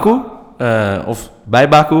in Baku. Of bij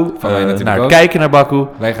Baku. Kijken naar Baku.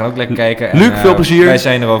 Wij gaan ook lekker kijken. Luc, veel plezier. Wij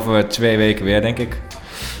zijn er over 2 weken weer, denk ik.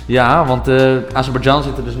 Ja, want Azerbeidzjan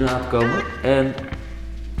zit er dus nu aan te komen. En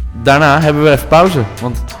daarna hebben we even pauze.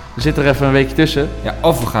 Want er zit er even een weekje tussen. Ja,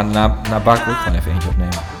 of we gaan naar Baku gewoon even eentje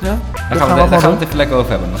opnemen. Ja, daar gaan we het even lekker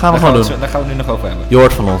over hebben. Daar gaan we het nu nog over hebben. Je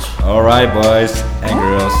hoort van ons. Alright boys and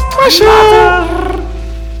girls. Later.